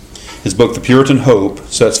 His book, The Puritan Hope,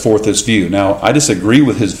 sets forth this view. Now, I disagree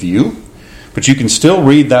with his view, but you can still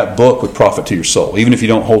read that book with profit to your soul, even if you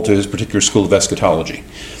don't hold to his particular school of eschatology.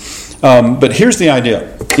 But here's the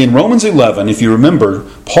idea. In Romans 11, if you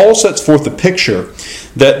remember, Paul sets forth the picture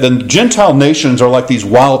that the Gentile nations are like these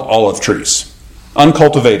wild olive trees,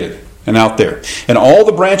 uncultivated and out there. And all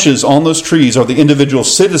the branches on those trees are the individual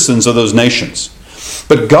citizens of those nations.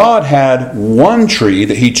 But God had one tree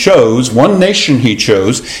that He chose, one nation He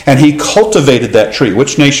chose, and He cultivated that tree.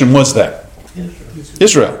 Which nation was that?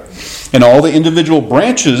 Israel. And all the individual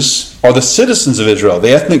branches are the citizens of Israel, the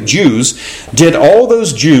ethnic Jews. Did all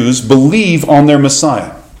those Jews believe on their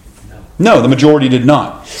Messiah? No, the majority did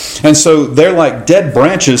not. And so they're like dead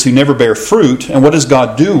branches who never bear fruit. And what does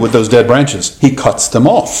God do with those dead branches? He cuts them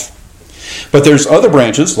off. But there's other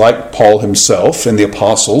branches, like Paul himself and the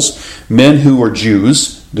apostles, men who were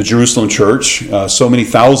Jews, the Jerusalem church, so many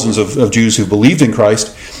thousands of Jews who believed in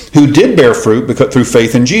Christ, who did bear fruit through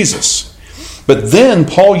faith in Jesus. But then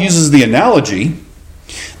Paul uses the analogy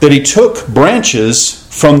that he took branches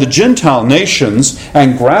from the Gentile nations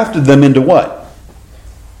and grafted them into what?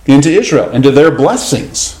 Into Israel, into their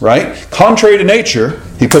blessings, right? Contrary to nature,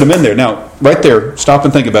 he put them in there. Now, right there, stop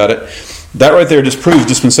and think about it. That right there just proves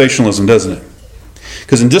dispensationalism, doesn't it?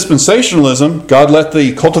 Because in dispensationalism, God let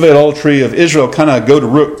the cultivated olive tree of Israel kind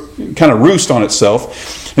of roost on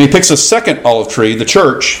itself, and He picks a second olive tree, the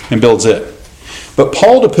church, and builds it. But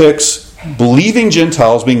Paul depicts believing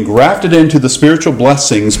Gentiles being grafted into the spiritual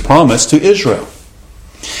blessings promised to Israel.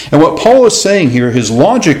 And what Paul is saying here, his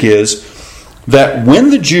logic is that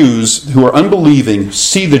when the Jews who are unbelieving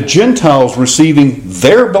see the Gentiles receiving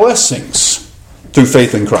their blessings through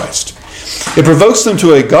faith in Christ, it provokes them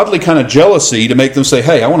to a godly kind of jealousy to make them say,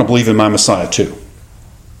 hey, I want to believe in my Messiah too.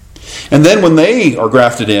 And then when they are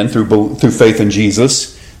grafted in through faith in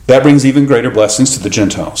Jesus, that brings even greater blessings to the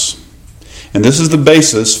Gentiles. And this is the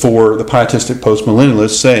basis for the pietistic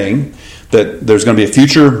postmillennialists saying that there's going to be a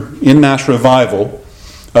future en masse revival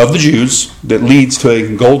of the Jews that leads to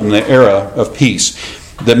a golden era of peace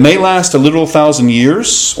that may last a literal 1,000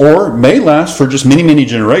 years or may last for just many, many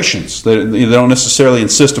generations. They don't necessarily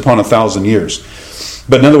insist upon 1,000 years.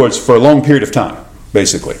 But in other words, for a long period of time,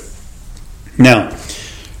 basically. Now,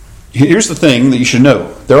 here's the thing that you should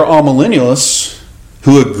know. There are amillennialists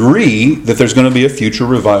who agree that there's going to be a future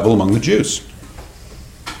revival among the Jews,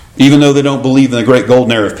 even though they don't believe in the great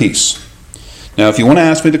golden era of peace. Now, if you want to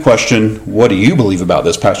ask me the question, what do you believe about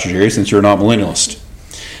this, Pastor Jerry, since you're not millennialist?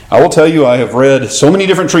 I will tell you I have read so many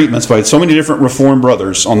different treatments by so many different Reformed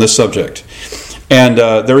brothers on this subject. And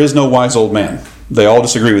there is no wise old man. They all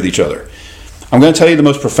disagree with each other. I'm going to tell you the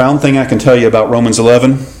most profound thing I can tell you about Romans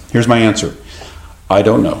 11. Here's my answer. I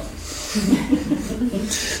don't know.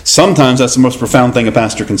 Sometimes that's the most profound thing a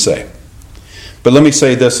pastor can say. But let me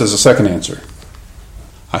say this as a second answer.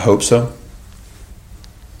 I hope so.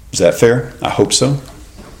 Is that fair? I hope so.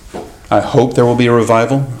 I hope there will be a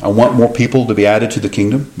revival. I want more people to be added to the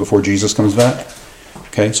kingdom before Jesus comes back.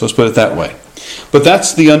 Okay, so let's put it that way. But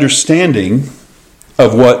that's the understanding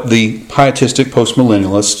of what the pietistic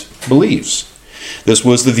postmillennialist believes. This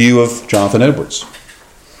was the view of Jonathan Edwards.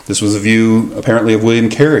 This was the view, apparently, of William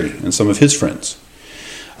Carey and some of his friends.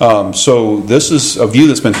 So this is a view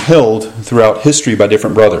that's been held throughout history by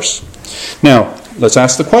different brothers. Now, let's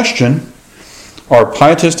ask the question, are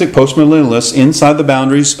pietistic postmillennialists inside the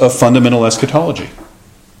boundaries of fundamental eschatology?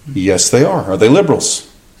 Yes, they are. Are they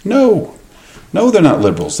liberals? No. No, they're not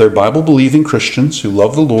liberals. They're Bible-believing Christians who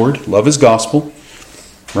love the Lord, love His gospel,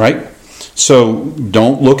 right? So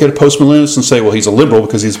don't look at a postmillennialist and say, well, he's a liberal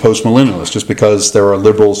because he's a postmillennialist, just because there are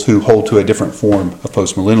liberals who hold to a different form of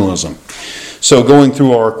postmillennialism. So going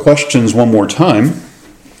through our questions one more time,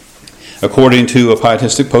 according to a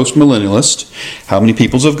pietistic postmillennialist, how many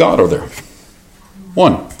peoples of God are there?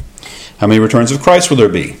 1. How many returns of Christ will there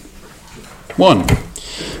be? 1.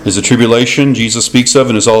 Is the tribulation Jesus speaks of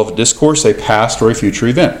in His Olivet Discourse a past or a future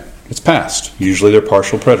event? It's past. Usually they're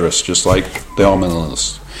partial preterists, just like the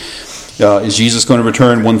amillennialists. Is Jesus going to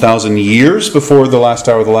return 1,000 years before the last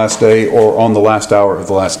hour of the last day, or on the last hour of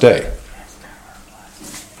the last day?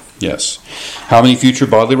 Yes. How many future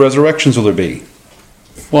bodily resurrections will there be?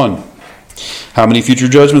 1. How many future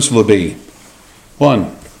judgments will there be?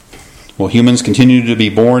 1. Will humans continue to be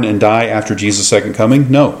born and die after Jesus' second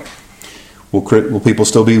coming? No. Will people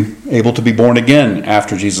still be able to be born again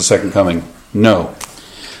after Jesus' second coming? No.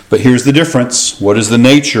 But here's the difference. What is the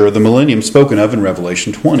nature of the millennium spoken of in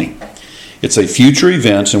Revelation 20? It's a future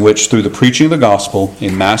event in which, through the preaching of the gospel,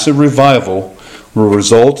 a massive revival will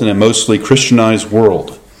result in a mostly Christianized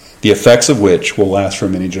world, the effects of which will last for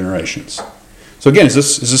many generations. So again, is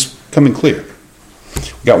this coming clear?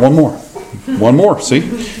 We got one more. One more. See?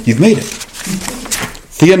 You've made it.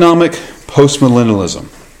 Theonomic postmillennialism.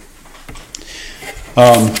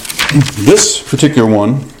 This particular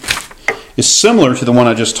one is similar to the one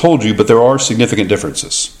I just told you, but there are significant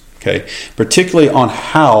differences. Okay, particularly on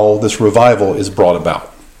how this revival is brought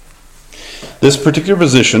about. This particular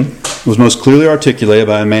position was most clearly articulated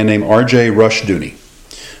by a man named R.J. Rushdoony.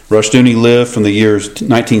 Rushdoony lived from the years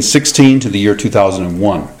 1916 to the year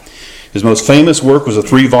 2001. His most famous work was a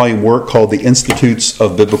 3-volume work called The Institutes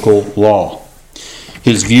of Biblical Law.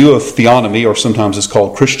 His view of theonomy, or sometimes it's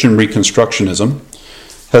called Christian Reconstructionism,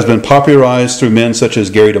 has been popularized through men such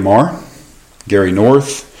as Gary DeMar, Gary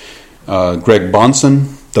North, Greg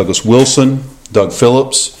Bonson, Douglas Wilson, Doug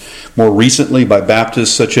Phillips, more recently by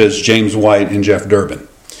Baptists such as James White and Jeff Durbin.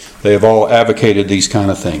 They have all advocated these kind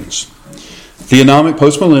of things. Theonomic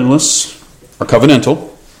postmillennialists are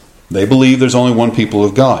covenantal. They believe there's only one people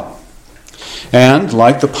of God. And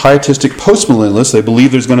like the pietistic postmillennialists, they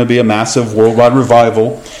believe there's going to be a massive worldwide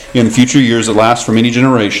revival in future years that lasts for many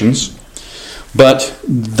generations. But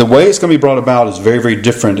the way it's going to be brought about is very, very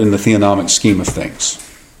different in the theonomic scheme of things.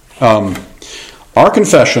 Our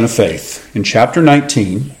confession of faith in chapter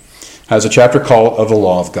 19 has a chapter called Of the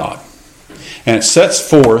Law of God. And it sets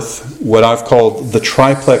forth what I've called the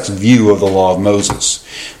triplex view of the law of Moses.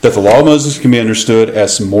 That the law of Moses can be understood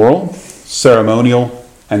as moral, ceremonial,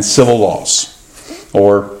 and civil laws.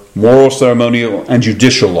 Or moral, ceremonial, and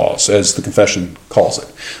judicial laws, as the confession calls it.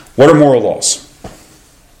 What are moral laws?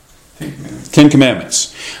 10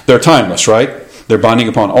 Commandments. They're timeless, right? They're binding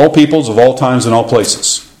upon all peoples of all times and all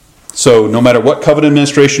places. So no matter what covenant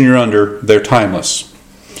administration you're under, they're timeless.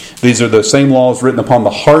 These are the same laws written upon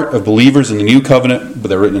the heart of believers in the new covenant, but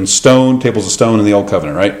they're written in stone, tables of stone in the old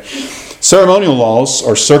covenant, right? Ceremonial laws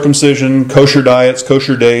are circumcision, kosher diets,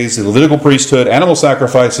 kosher days, the Levitical priesthood, animal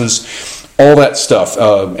sacrifices, all that stuff,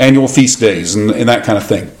 annual feast days, and that kind of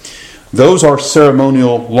thing. Those are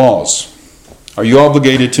ceremonial laws. Are you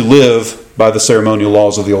obligated to live by the ceremonial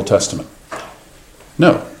laws of the Old Testament?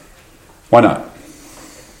 No. Why not?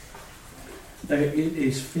 It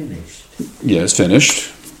is finished. Yeah, it's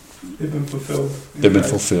finished. They've been fulfilled. They've been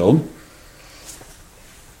fulfilled.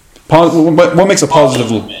 What makes a positive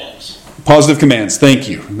commands? Thank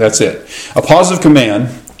you. That's it. A positive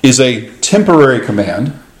command is a temporary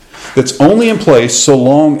command that's only in place so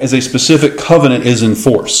long as a specific covenant is in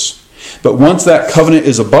force. But once that covenant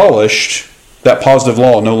is abolished, that positive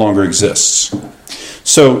law no longer exists.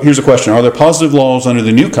 So here's a question. Are there positive laws under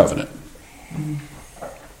the new covenant?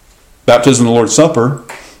 Baptism and the Lord's Supper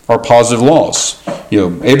are positive laws.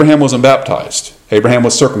 Abraham wasn't baptized. Abraham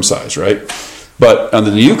was circumcised, right? But under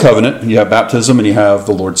the new covenant, you have baptism and you have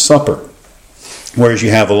the Lord's Supper. Whereas you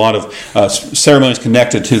have a lot of ceremonies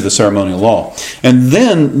connected to the ceremonial law. And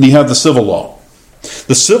then you have the civil law.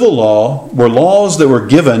 The civil law were laws that were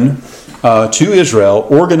given to Israel,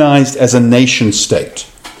 organized as a nation state.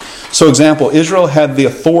 So, example, Israel had the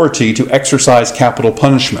authority to exercise capital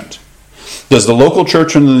punishment. Does the local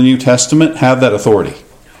church in the New Testament have that authority?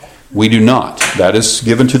 We do not. That is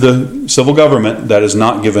given to the civil government. That is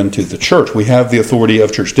not given to the church. We have the authority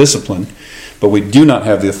of church discipline, but we do not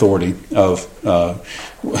have the authority of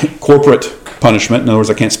corporate punishment. In other words,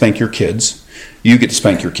 I can't spank your kids. You get to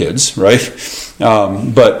spank your kids, right?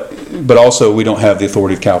 But also we don't have the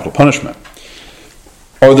authority of capital punishment.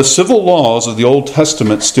 Are the civil laws of the Old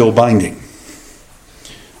Testament still binding?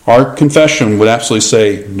 Our confession would absolutely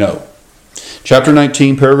say no. Chapter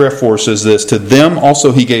 19, paragraph 4 says this, "To them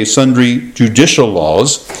also he gave sundry judicial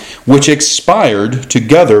laws, which expired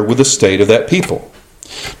together with the state of that people,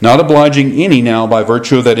 not obliging any now by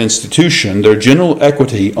virtue of that institution, their general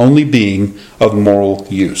equity only being of moral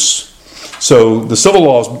use." So the civil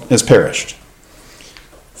law has perished.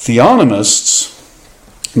 Theonomists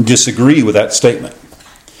disagree with that statement.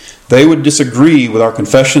 They would disagree with our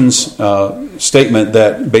confession's statement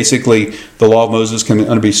that basically the law of Moses can be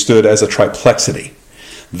understood as a triplexity.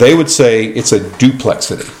 They would say it's a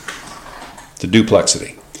duplexity. It's a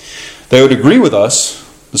duplexity. They would agree with us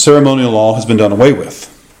the ceremonial law has been done away with.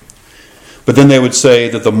 But then they would say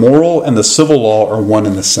that the moral and the civil law are one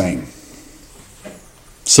and the same.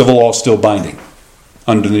 Civil law is still binding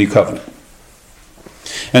under the new covenant.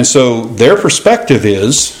 And so their perspective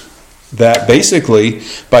is that basically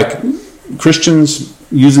by Christians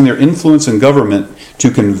using their influence in government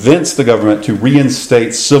to convince the government to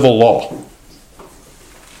reinstate civil law,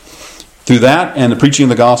 through that and the preaching of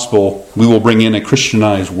the gospel, we will bring in a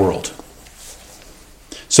Christianized world.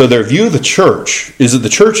 So their view of the church is that the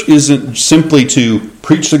church isn't simply to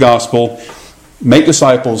preach the gospel, make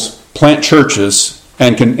disciples, plant churches,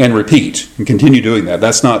 and repeat and continue doing that.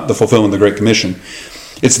 That's not the fulfillment of the Great Commission.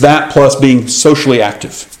 It's that plus being socially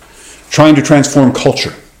active, trying to transform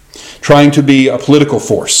culture, trying to be a political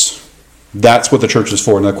force. That's what the church is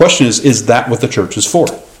for. And the question is that what the church is for?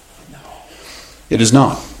 No. It is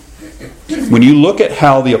not. When you look at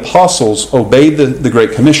how the apostles obeyed the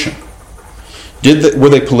Great Commission, were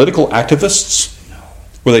they political activists? No.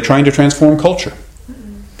 Were they trying to transform culture?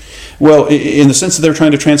 Well, in the sense that they're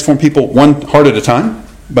trying to transform people one heart at a time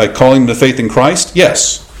by calling them to faith in Christ,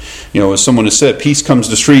 yes. As someone has said, peace comes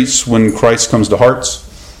to streets when Christ comes to hearts.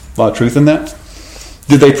 A lot of truth in that.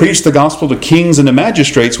 Did they preach the gospel to kings and to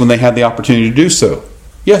magistrates when they had the opportunity to do so?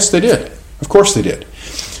 Yes, they did. Of course they did.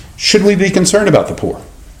 Should we be concerned about the poor?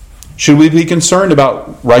 Should we be concerned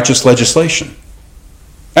about righteous legislation?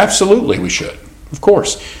 Absolutely we should. Of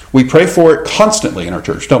course. We pray for it constantly in our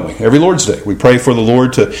church, don't we? Every Lord's Day. We pray for the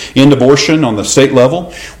Lord to end abortion on the state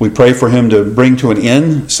level. We pray for Him to bring to an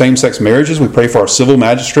end same-sex marriages. We pray for our civil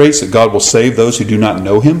magistrates that God will save those who do not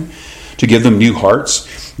know Him, to give them new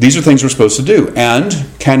hearts. These are things we're supposed to do. And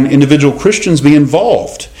can individual Christians be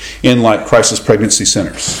involved in crisis pregnancy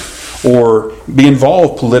centers? Or be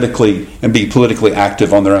involved politically and be politically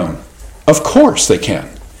active on their own? Of course they can.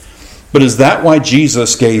 But is that why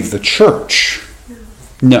Jesus gave the church?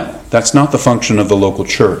 No, that's not the function of the local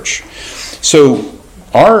church. So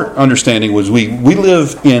our understanding was we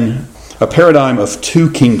live in a paradigm of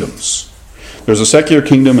two kingdoms. There's a secular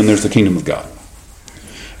kingdom and there's the kingdom of God.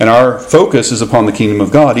 And our focus is upon the kingdom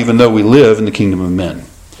of God, even though we live in the kingdom of men.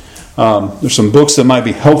 There's some books that might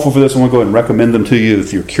be helpful for this. I want to go ahead and recommend them to you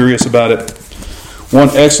if you're curious about it. One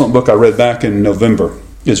excellent book I read back in November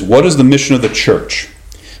is What is the Mission of the Church?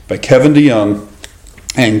 By Kevin DeYoung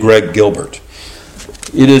and Greg Gilbert.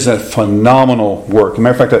 It is a phenomenal work. As a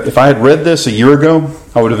matter of fact, if I had read this a year ago,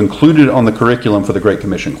 I would have included it on the curriculum for the Great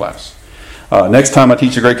Commission class. Next time I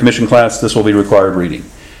teach a Great Commission class, this will be required reading.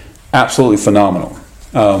 Absolutely phenomenal.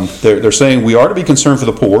 They're saying we are to be concerned for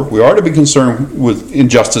the poor. We are to be concerned with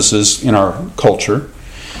injustices in our culture.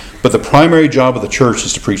 But the primary job of the church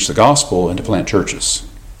is to preach the gospel and to plant churches.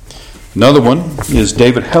 Another one is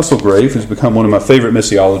David Hasselgrave, who's become one of my favorite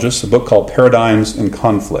missiologists, a book called Paradigms in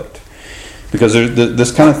Conflict. Because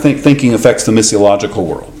this kind of thinking affects the missiological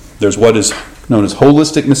world. There's what is known as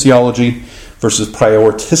holistic missiology versus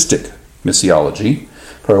prioritistic missiology.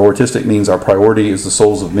 Prioritistic means our priority is the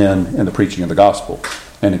souls of men and the preaching of the gospel.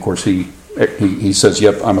 And of course he he says,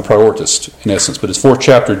 yep, I'm a prioritist in essence. But his 4th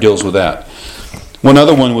chapter deals with that. One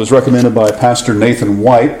other one was recommended by Pastor Nathan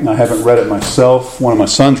White, and I haven't read it myself. One of my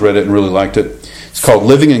sons read it and really liked it. It's called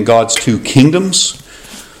Living in God's Two Kingdoms.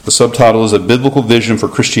 The subtitle is A Biblical Vision for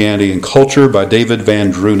Christianity and Culture by David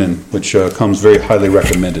Van Drunen, which comes very highly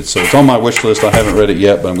recommended. So it's on my wish list. I haven't read it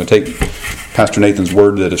yet, but I'm going to take Pastor Nathan's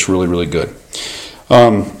word that it's really, really good.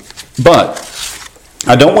 But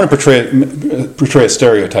I don't want to portray a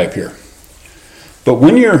stereotype here. But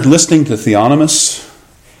when you're listening to theonomists,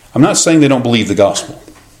 I'm not saying they don't believe the gospel.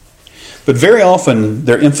 But very often,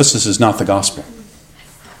 their emphasis is not the gospel.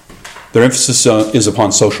 Their emphasis is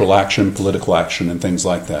upon social action, political action, and things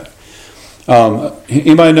like that.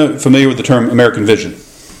 Anybody familiar with the term American Vision?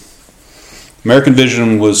 American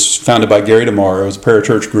Vision was founded by Gary DeMar. It was a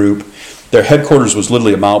parachurch group. Their headquarters was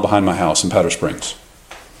literally a mile behind my house in Powder Springs.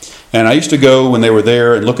 And I used to go when they were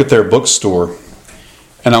there and look at their bookstore.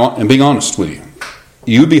 And being honest with you,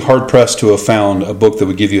 you would be hard-pressed to have found a book that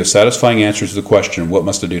would give you a satisfying answer to the question, what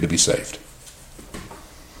must I do to be saved?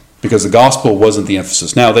 Because the gospel wasn't the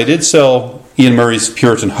emphasis. Now, they did sell Ian Murray's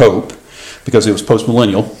Puritan Hope, because it was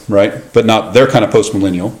post-millennial, right? But not their kind of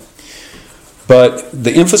post-millennial. But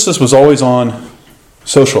the emphasis was always on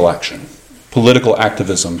social action, political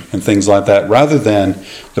activism, and things like that, rather than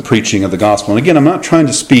the preaching of the gospel. And again, I'm not trying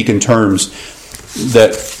to speak in terms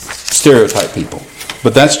that stereotype people.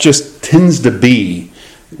 But that's just tends to be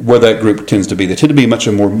where that group tends to be. They tend to be much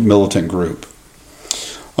a more militant group.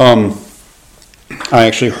 I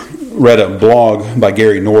actually read a blog by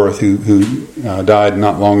Gary North, who died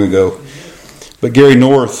not long ago. But Gary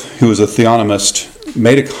North, who was a theonomist,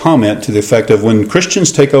 made a comment to the effect of, when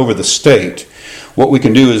Christians take over the state, what we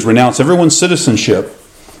can do is renounce everyone's citizenship,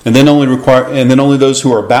 and then only those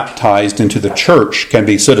who are baptized into the church can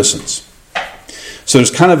be citizens. So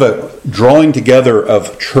there's kind of a drawing together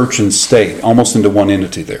of church and state, almost into one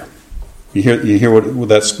entity there. You hear what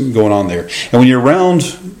that's going on there. And when you're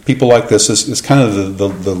around people like this, it's kind of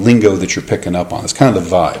the lingo that you're picking up on. It's kind of the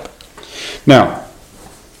vibe. Now,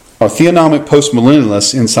 are theonomic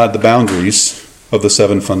postmillennialists inside the boundaries of the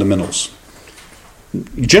 7 fundamentals?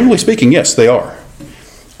 Generally speaking, yes, they are.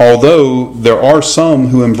 Although there are some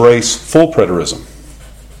who embrace full preterism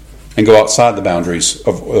and go outside the boundaries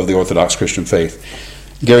of the Orthodox Christian faith.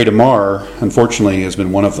 Gary DeMar, unfortunately, has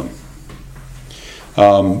been one of them.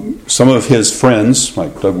 Some of his friends,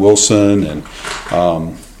 like Doug Wilson and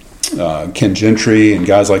Ken Gentry and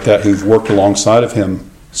guys like that who've worked alongside of him,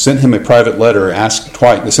 sent him a private letter,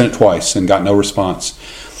 they sent it twice and got no response.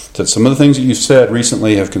 Said, some of the things that you've said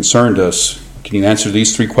recently have concerned us. Can you answer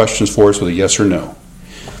these 3 questions for us with a yes or no?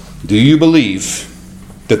 Do you believe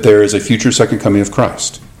that there is a future second coming of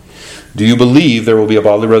Christ? Do you believe there will be a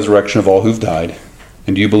bodily resurrection of all who've died?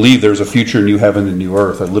 And do you believe there's a future new heaven and new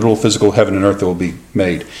earth, a literal physical heaven and earth that will be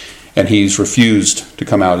made? And he's refused to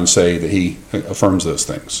come out and say that he affirms those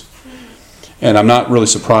things. And I'm not really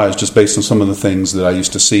surprised, just based on some of the things that I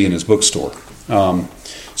used to see in his bookstore.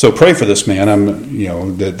 So pray for this man.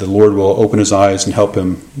 That the Lord will open his eyes and help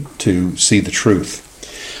him to see the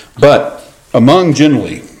truth. But among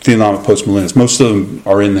generally theonomic postmillennialists, most of them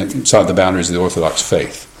are inside the boundaries of the Orthodox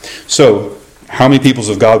faith. So, how many peoples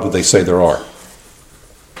of God would they say there are?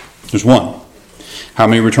 There's one. How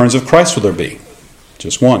many returns of Christ will there be?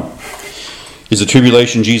 Just one. Is the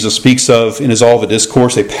tribulation Jesus speaks of in his Olivet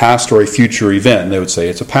Discourse a past or a future event? And they would say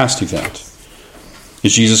it's a past event.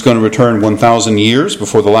 Is Jesus going to return 1,000 years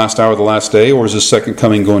before the last hour of the last day, or is his second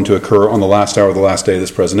coming going to occur on the last hour of the last day of this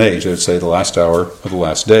present age? They would say the last hour of the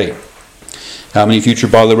last day. How many future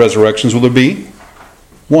bodily resurrections will there be?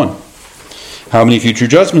 One. How many future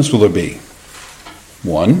judgments will there be?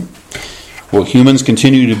 One. Will humans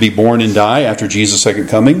continue to be born and die after Jesus' second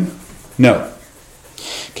coming? No.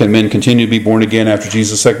 Can men continue to be born again after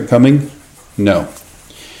Jesus' second coming? No.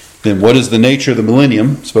 Then what is the nature of the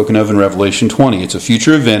millennium spoken of in Revelation 20? It's a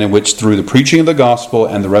future event in which, through the preaching of the gospel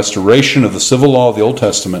and the restoration of the civil law of the Old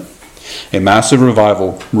Testament, a massive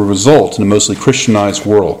revival will result in a mostly Christianized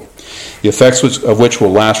world, the effects of which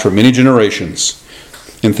will last for many generations.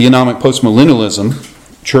 In theonomic postmillennialism,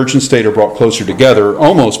 church and state are brought closer together,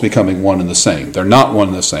 almost becoming one and the same. They're not one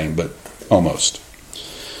and the same, but almost.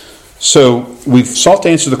 So we've sought to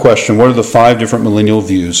answer the question, what are the 5 different millennial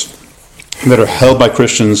views that are held by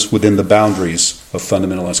Christians within the boundaries of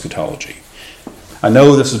fundamental eschatology? I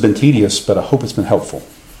know this has been tedious, but I hope it's been helpful.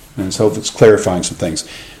 And so it's clarifying some things.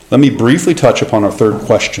 Let me briefly touch upon our third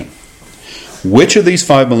question. Which of these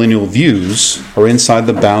 5 millennial views are inside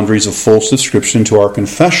the boundaries of full subscription to our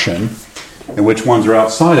confession, and which ones are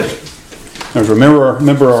outside of it? Now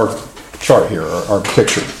remember our chart here, our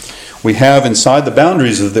picture. We have inside the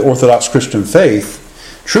boundaries of the Orthodox Christian faith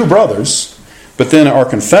true brothers, but then our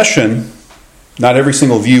confession, not every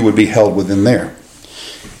single view would be held within there.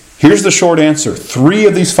 Here's the short answer. 3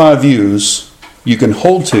 of these 5 views you can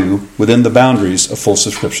hold to within the boundaries of full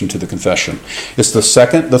subscription to the confession. It's the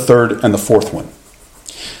second, the third, and the fourth one.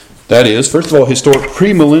 That is, first of all, historic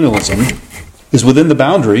premillennialism is within the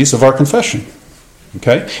boundaries of our confession.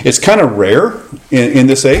 Okay? It's kind of rare in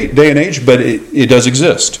this day and age, but it does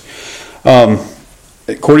exist.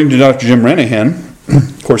 According to Dr. Jim Renihan,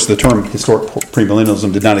 of course, the term historic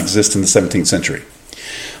premillennialism did not exist in the 17th century.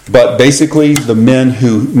 But basically,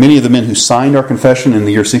 many of the men who signed our confession in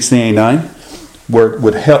the year 1689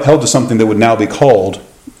 were held to something that would now be called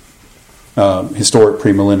historic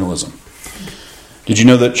premillennialism. Did you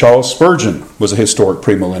know that Charles Spurgeon was a historic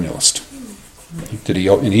premillennialist?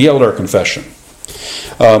 And he held our confession.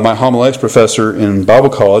 My homiletics professor in Bible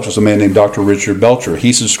college was a man named Dr. Richard Belcher.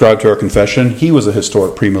 He subscribed to our confession. He was a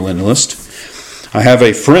historic premillennialist. I have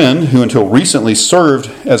a friend who until recently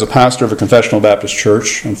served as a pastor of a confessional Baptist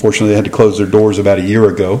church. Unfortunately, they had to close their doors about a year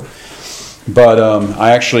ago. But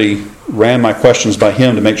I actually ran my questions by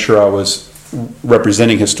him to make sure I was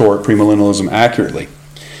representing historic premillennialism accurately.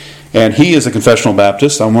 And he is a confessional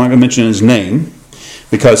Baptist. I'm not going to mention his name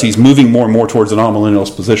because he's moving more and more towards an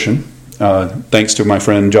amillennialist position, thanks to my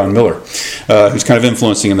friend John Miller, who's kind of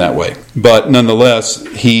influencing in that way. But nonetheless,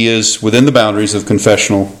 he is within the boundaries of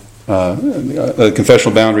confessional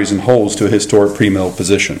boundaries and holds to a historic premill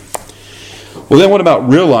position. Well, then what about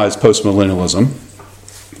realized postmillennialism?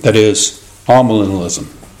 That is, amillennialism.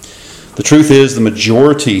 The truth is, the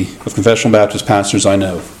majority of confessional Baptist pastors I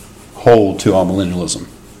know hold to amillennialism.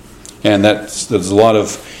 And there's a lot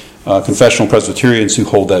of confessional Presbyterians who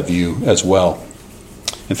hold that view as well.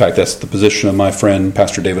 In fact, that's the position of my friend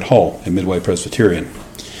Pastor David Hall in Midway Presbyterian.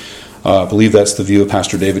 I believe that's the view of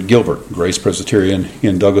Pastor David Gilbert, Grace Presbyterian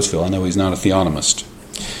in Douglasville. I know he's not a theonomist.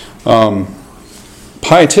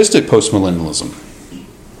 Pietistic postmillennialism.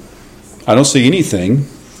 I don't see anything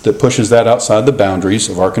that pushes that outside the boundaries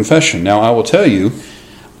of our confession. Now, I will tell you,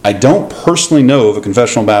 I don't personally know of a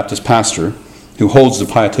confessional Baptist pastor who holds the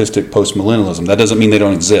pietistic postmillennialism. That doesn't mean they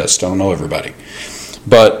don't exist. I don't know everybody.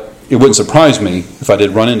 But it wouldn't surprise me if I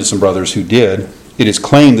did run into some brothers who did. It is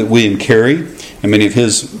claimed that William Carey and many of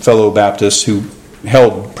his fellow Baptists who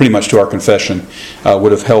held pretty much to our confession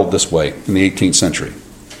would have held this way in the 18th century.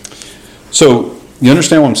 So, you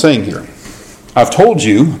understand what I'm saying here. I've told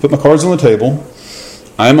you, put my cards on the table,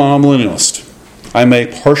 I'm an amillennialist. I'm a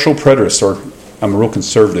partial preterist, or I'm a real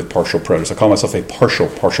conservative partial preterist. I call myself a partial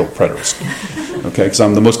preterist. Okay, because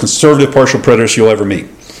I'm the most conservative partial preterist you'll ever meet.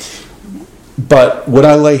 But would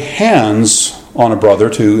I lay hands on a brother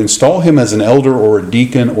to install him as an elder or a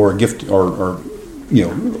deacon or a gift or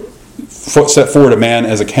set forward a man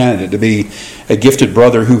as a candidate to be a gifted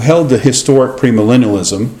brother who held to historic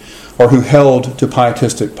premillennialism or who held to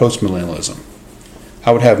pietistic postmillennialism?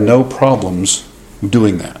 I would have no problems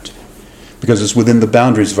doing that because it's within the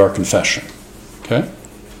boundaries of our confession.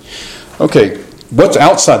 Okay, what's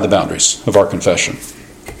outside the boundaries of our confession?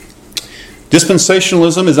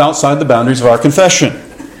 Dispensationalism is outside the boundaries of our confession.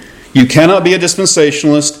 You cannot be a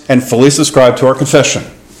dispensationalist and fully subscribe to our confession.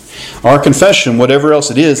 Our confession, whatever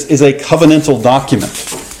else it is a covenantal document.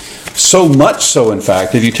 So much so, in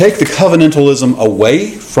fact, if you take the covenantalism away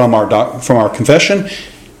from our confession,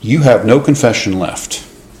 you have no confession left.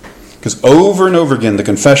 Because over and over again, the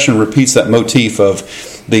confession repeats that motif of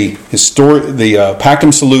the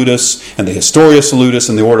Pactum Salutis and the Historia Salutis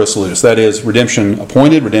and the Ordo Salutis. That is, redemption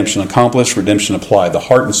appointed, redemption accomplished, redemption applied. The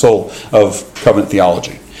heart and soul of covenant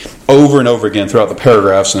theology. Over and over again throughout the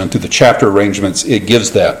paragraphs and through the chapter arrangements, it gives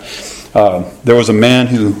that. There was a man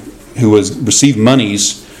who received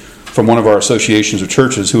monies from one of our associations of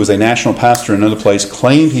churches who was a national pastor in another place,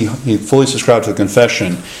 claimed he fully subscribed to the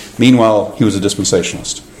confession. Meanwhile, he was a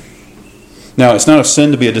dispensationalist. Now, it's not a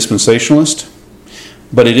sin to be a dispensationalist,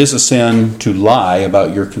 but it is a sin to lie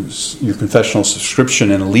about your confessional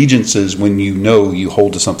subscription and allegiances when you know you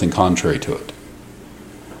hold to something contrary to it.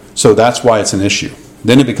 So that's why it's an issue.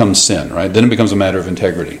 Then it becomes sin, right? Then it becomes a matter of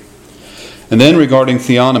integrity. And then regarding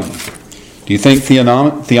theonomy, do you think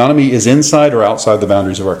theonomy is inside or outside the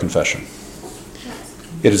boundaries of our confession?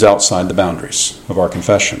 It is outside the boundaries of our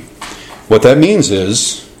confession. What that means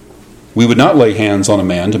is we would not lay hands on a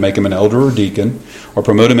man to make him an elder or deacon or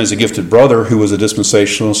promote him as a gifted brother who was a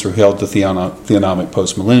dispensationalist or held to theonomic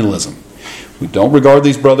postmillennialism. We don't regard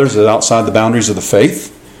these brothers as outside the boundaries of the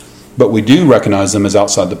faith, but we do recognize them as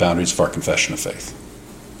outside the boundaries of our confession of faith.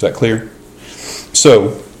 Is that clear?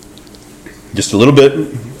 So, just a little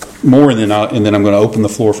bit more, and then I'm going to open the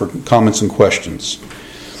floor for comments and questions.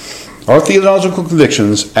 Our theological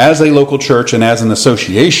convictions as a local church and as an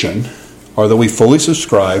association are that we fully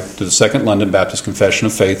subscribe to the Second London Baptist Confession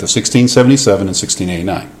of Faith of 1677 and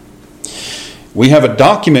 1689. We have a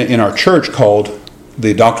document in our church called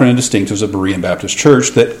the Doctrine and Distinctives of Berean Baptist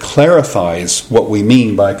Church that clarifies what we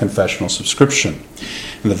mean by confessional subscription.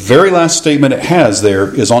 And the very last statement it has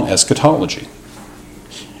there is on eschatology.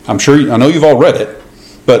 I know you've all read it,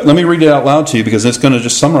 but let me read it out loud to you because it's going to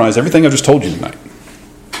just summarize everything I've just told you tonight.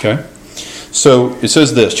 Okay? So it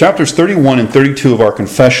says this, chapters 31 and 32 of our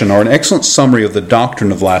confession are an excellent summary of the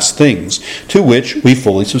doctrine of last things, to which we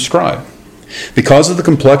fully subscribe. Because of the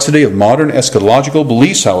complexity of modern eschatological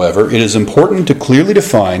beliefs, however, it is important to clearly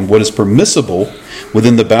define what is permissible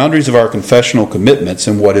within the boundaries of our confessional commitments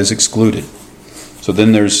and what is excluded. So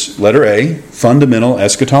then there's letter A, fundamental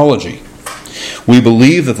eschatology. We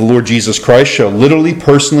believe that the Lord Jesus Christ shall literally,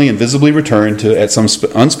 personally, and visibly return at some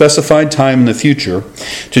unspecified time in the future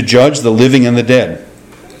to judge the living and the dead,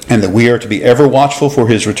 and that we are to be ever watchful for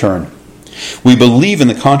his return. We believe in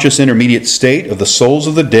the conscious intermediate state of the souls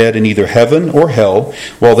of the dead in either heaven or hell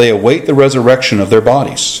while they await the resurrection of their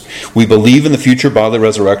bodies. We believe in the future bodily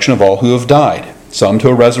resurrection of all who have died, some to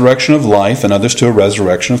a resurrection of life and others to a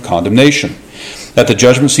resurrection of condemnation. At the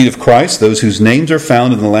judgment seat of Christ, those whose names are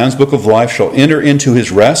found in the Lamb's Book of Life shall enter into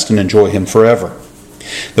his rest and enjoy him forever.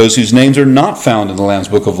 Those whose names are not found in the Lamb's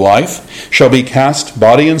Book of Life shall be cast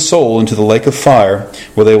body and soul into the lake of fire,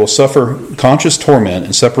 where they will suffer conscious torment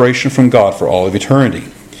and separation from God for all of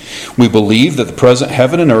eternity. We believe that the present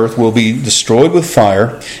heaven and earth will be destroyed with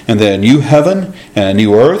fire, and that a new heaven and a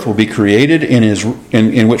new earth will be created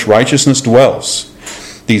in which righteousness dwells.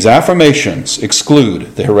 These affirmations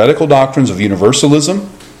exclude the heretical doctrines of universalism,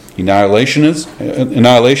 annihilation,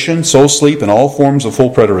 soul sleep, and all forms of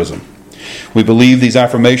full preterism. We believe these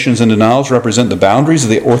affirmations and denials represent the boundaries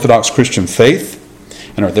of the Orthodox Christian faith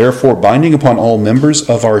and are therefore binding upon all members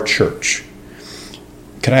of our church.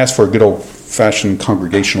 Can I ask for a good old-fashioned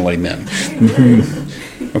congregational amen?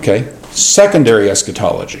 Okay. Secondary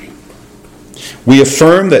eschatology. We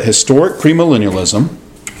affirm that historic premillennialism,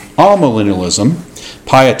 amillennialism,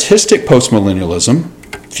 pietistic postmillennialism,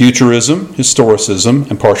 futurism, historicism,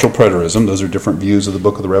 and partial preterism, those are different views of the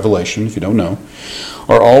book of the Revelation, if you don't know,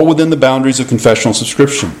 are all within the boundaries of confessional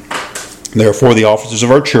subscription. Therefore, the officers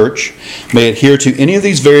of our church may adhere to any of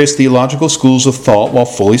these various theological schools of thought while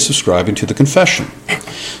fully subscribing to the confession.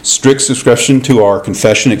 Strict subscription to our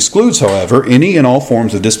confession excludes, however, any and all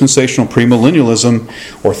forms of dispensational premillennialism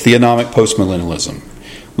or theonomic postmillennialism.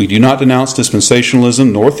 We do not denounce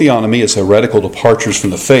dispensationalism nor theonomy as heretical departures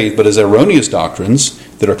from the faith, but as erroneous doctrines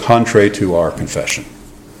that are contrary to our confession.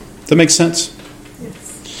 Does that make sense?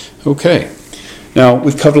 Yes. Okay. Now,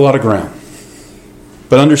 we've covered a lot of ground.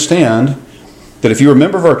 But understand that if you're a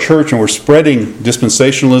member of our church and we're spreading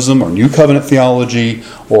dispensationalism or New Covenant theology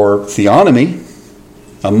or theonomy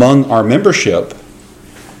among our membership,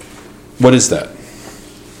 what is that?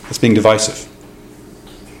 That's being divisive.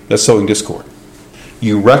 That's sowing discord.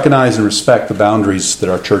 You recognize and respect the boundaries that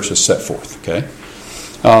our church has set forth. Okay?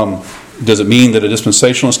 Does it mean that a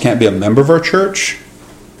dispensationalist can't be a member of our church?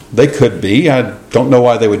 They could be. I don't know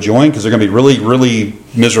why they would join, because they're going to be really, really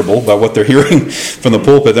miserable by what they're hearing from the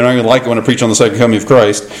pulpit. They're not going to like it when I preach on the second coming of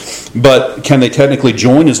Christ. But can they technically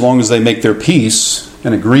join as long as they make their peace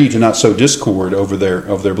and agree to not sow discord over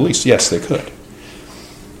their beliefs? Yes, they could.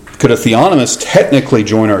 Could a theonomist technically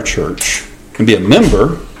join our church and be a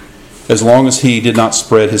member as long as he did not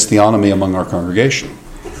spread his theonomy among our congregation?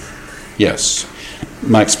 Yes.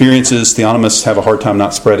 My experience is theonomists have a hard time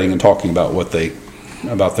not spreading and talking about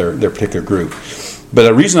about their particular group. But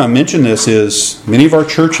the reason I mention this is many of our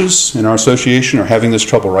churches in our association are having this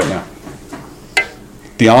trouble right now.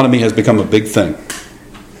 Theonomy has become a big thing.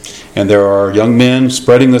 And there are young men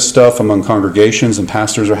spreading this stuff among congregations, and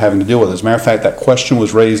pastors are having to deal with it. As a matter of fact, that question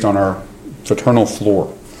was raised on our fraternal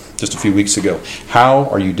floor just a few weeks ago. How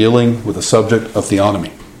are you dealing with the subject of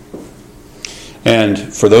theonomy? And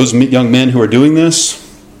for those young men who are doing this,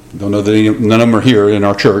 I don't know that none of them are here in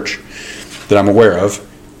our church that I'm aware of,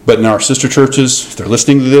 but in our sister churches, if they're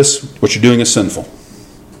listening to this, what you're doing is sinful.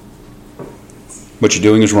 What you're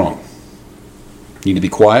doing is wrong. You need to be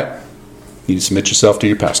quiet. You need to submit yourself to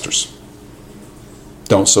your pastors.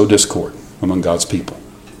 Don't sow discord among God's people.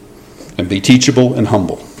 And be teachable and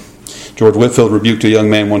humble. George Whitefield rebuked a young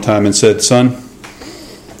man one time and said, "Son,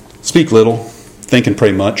 speak little, think and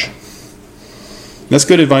pray much." That's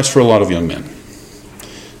good advice for a lot of young men.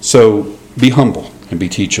 So be humble and be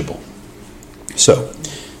teachable. So,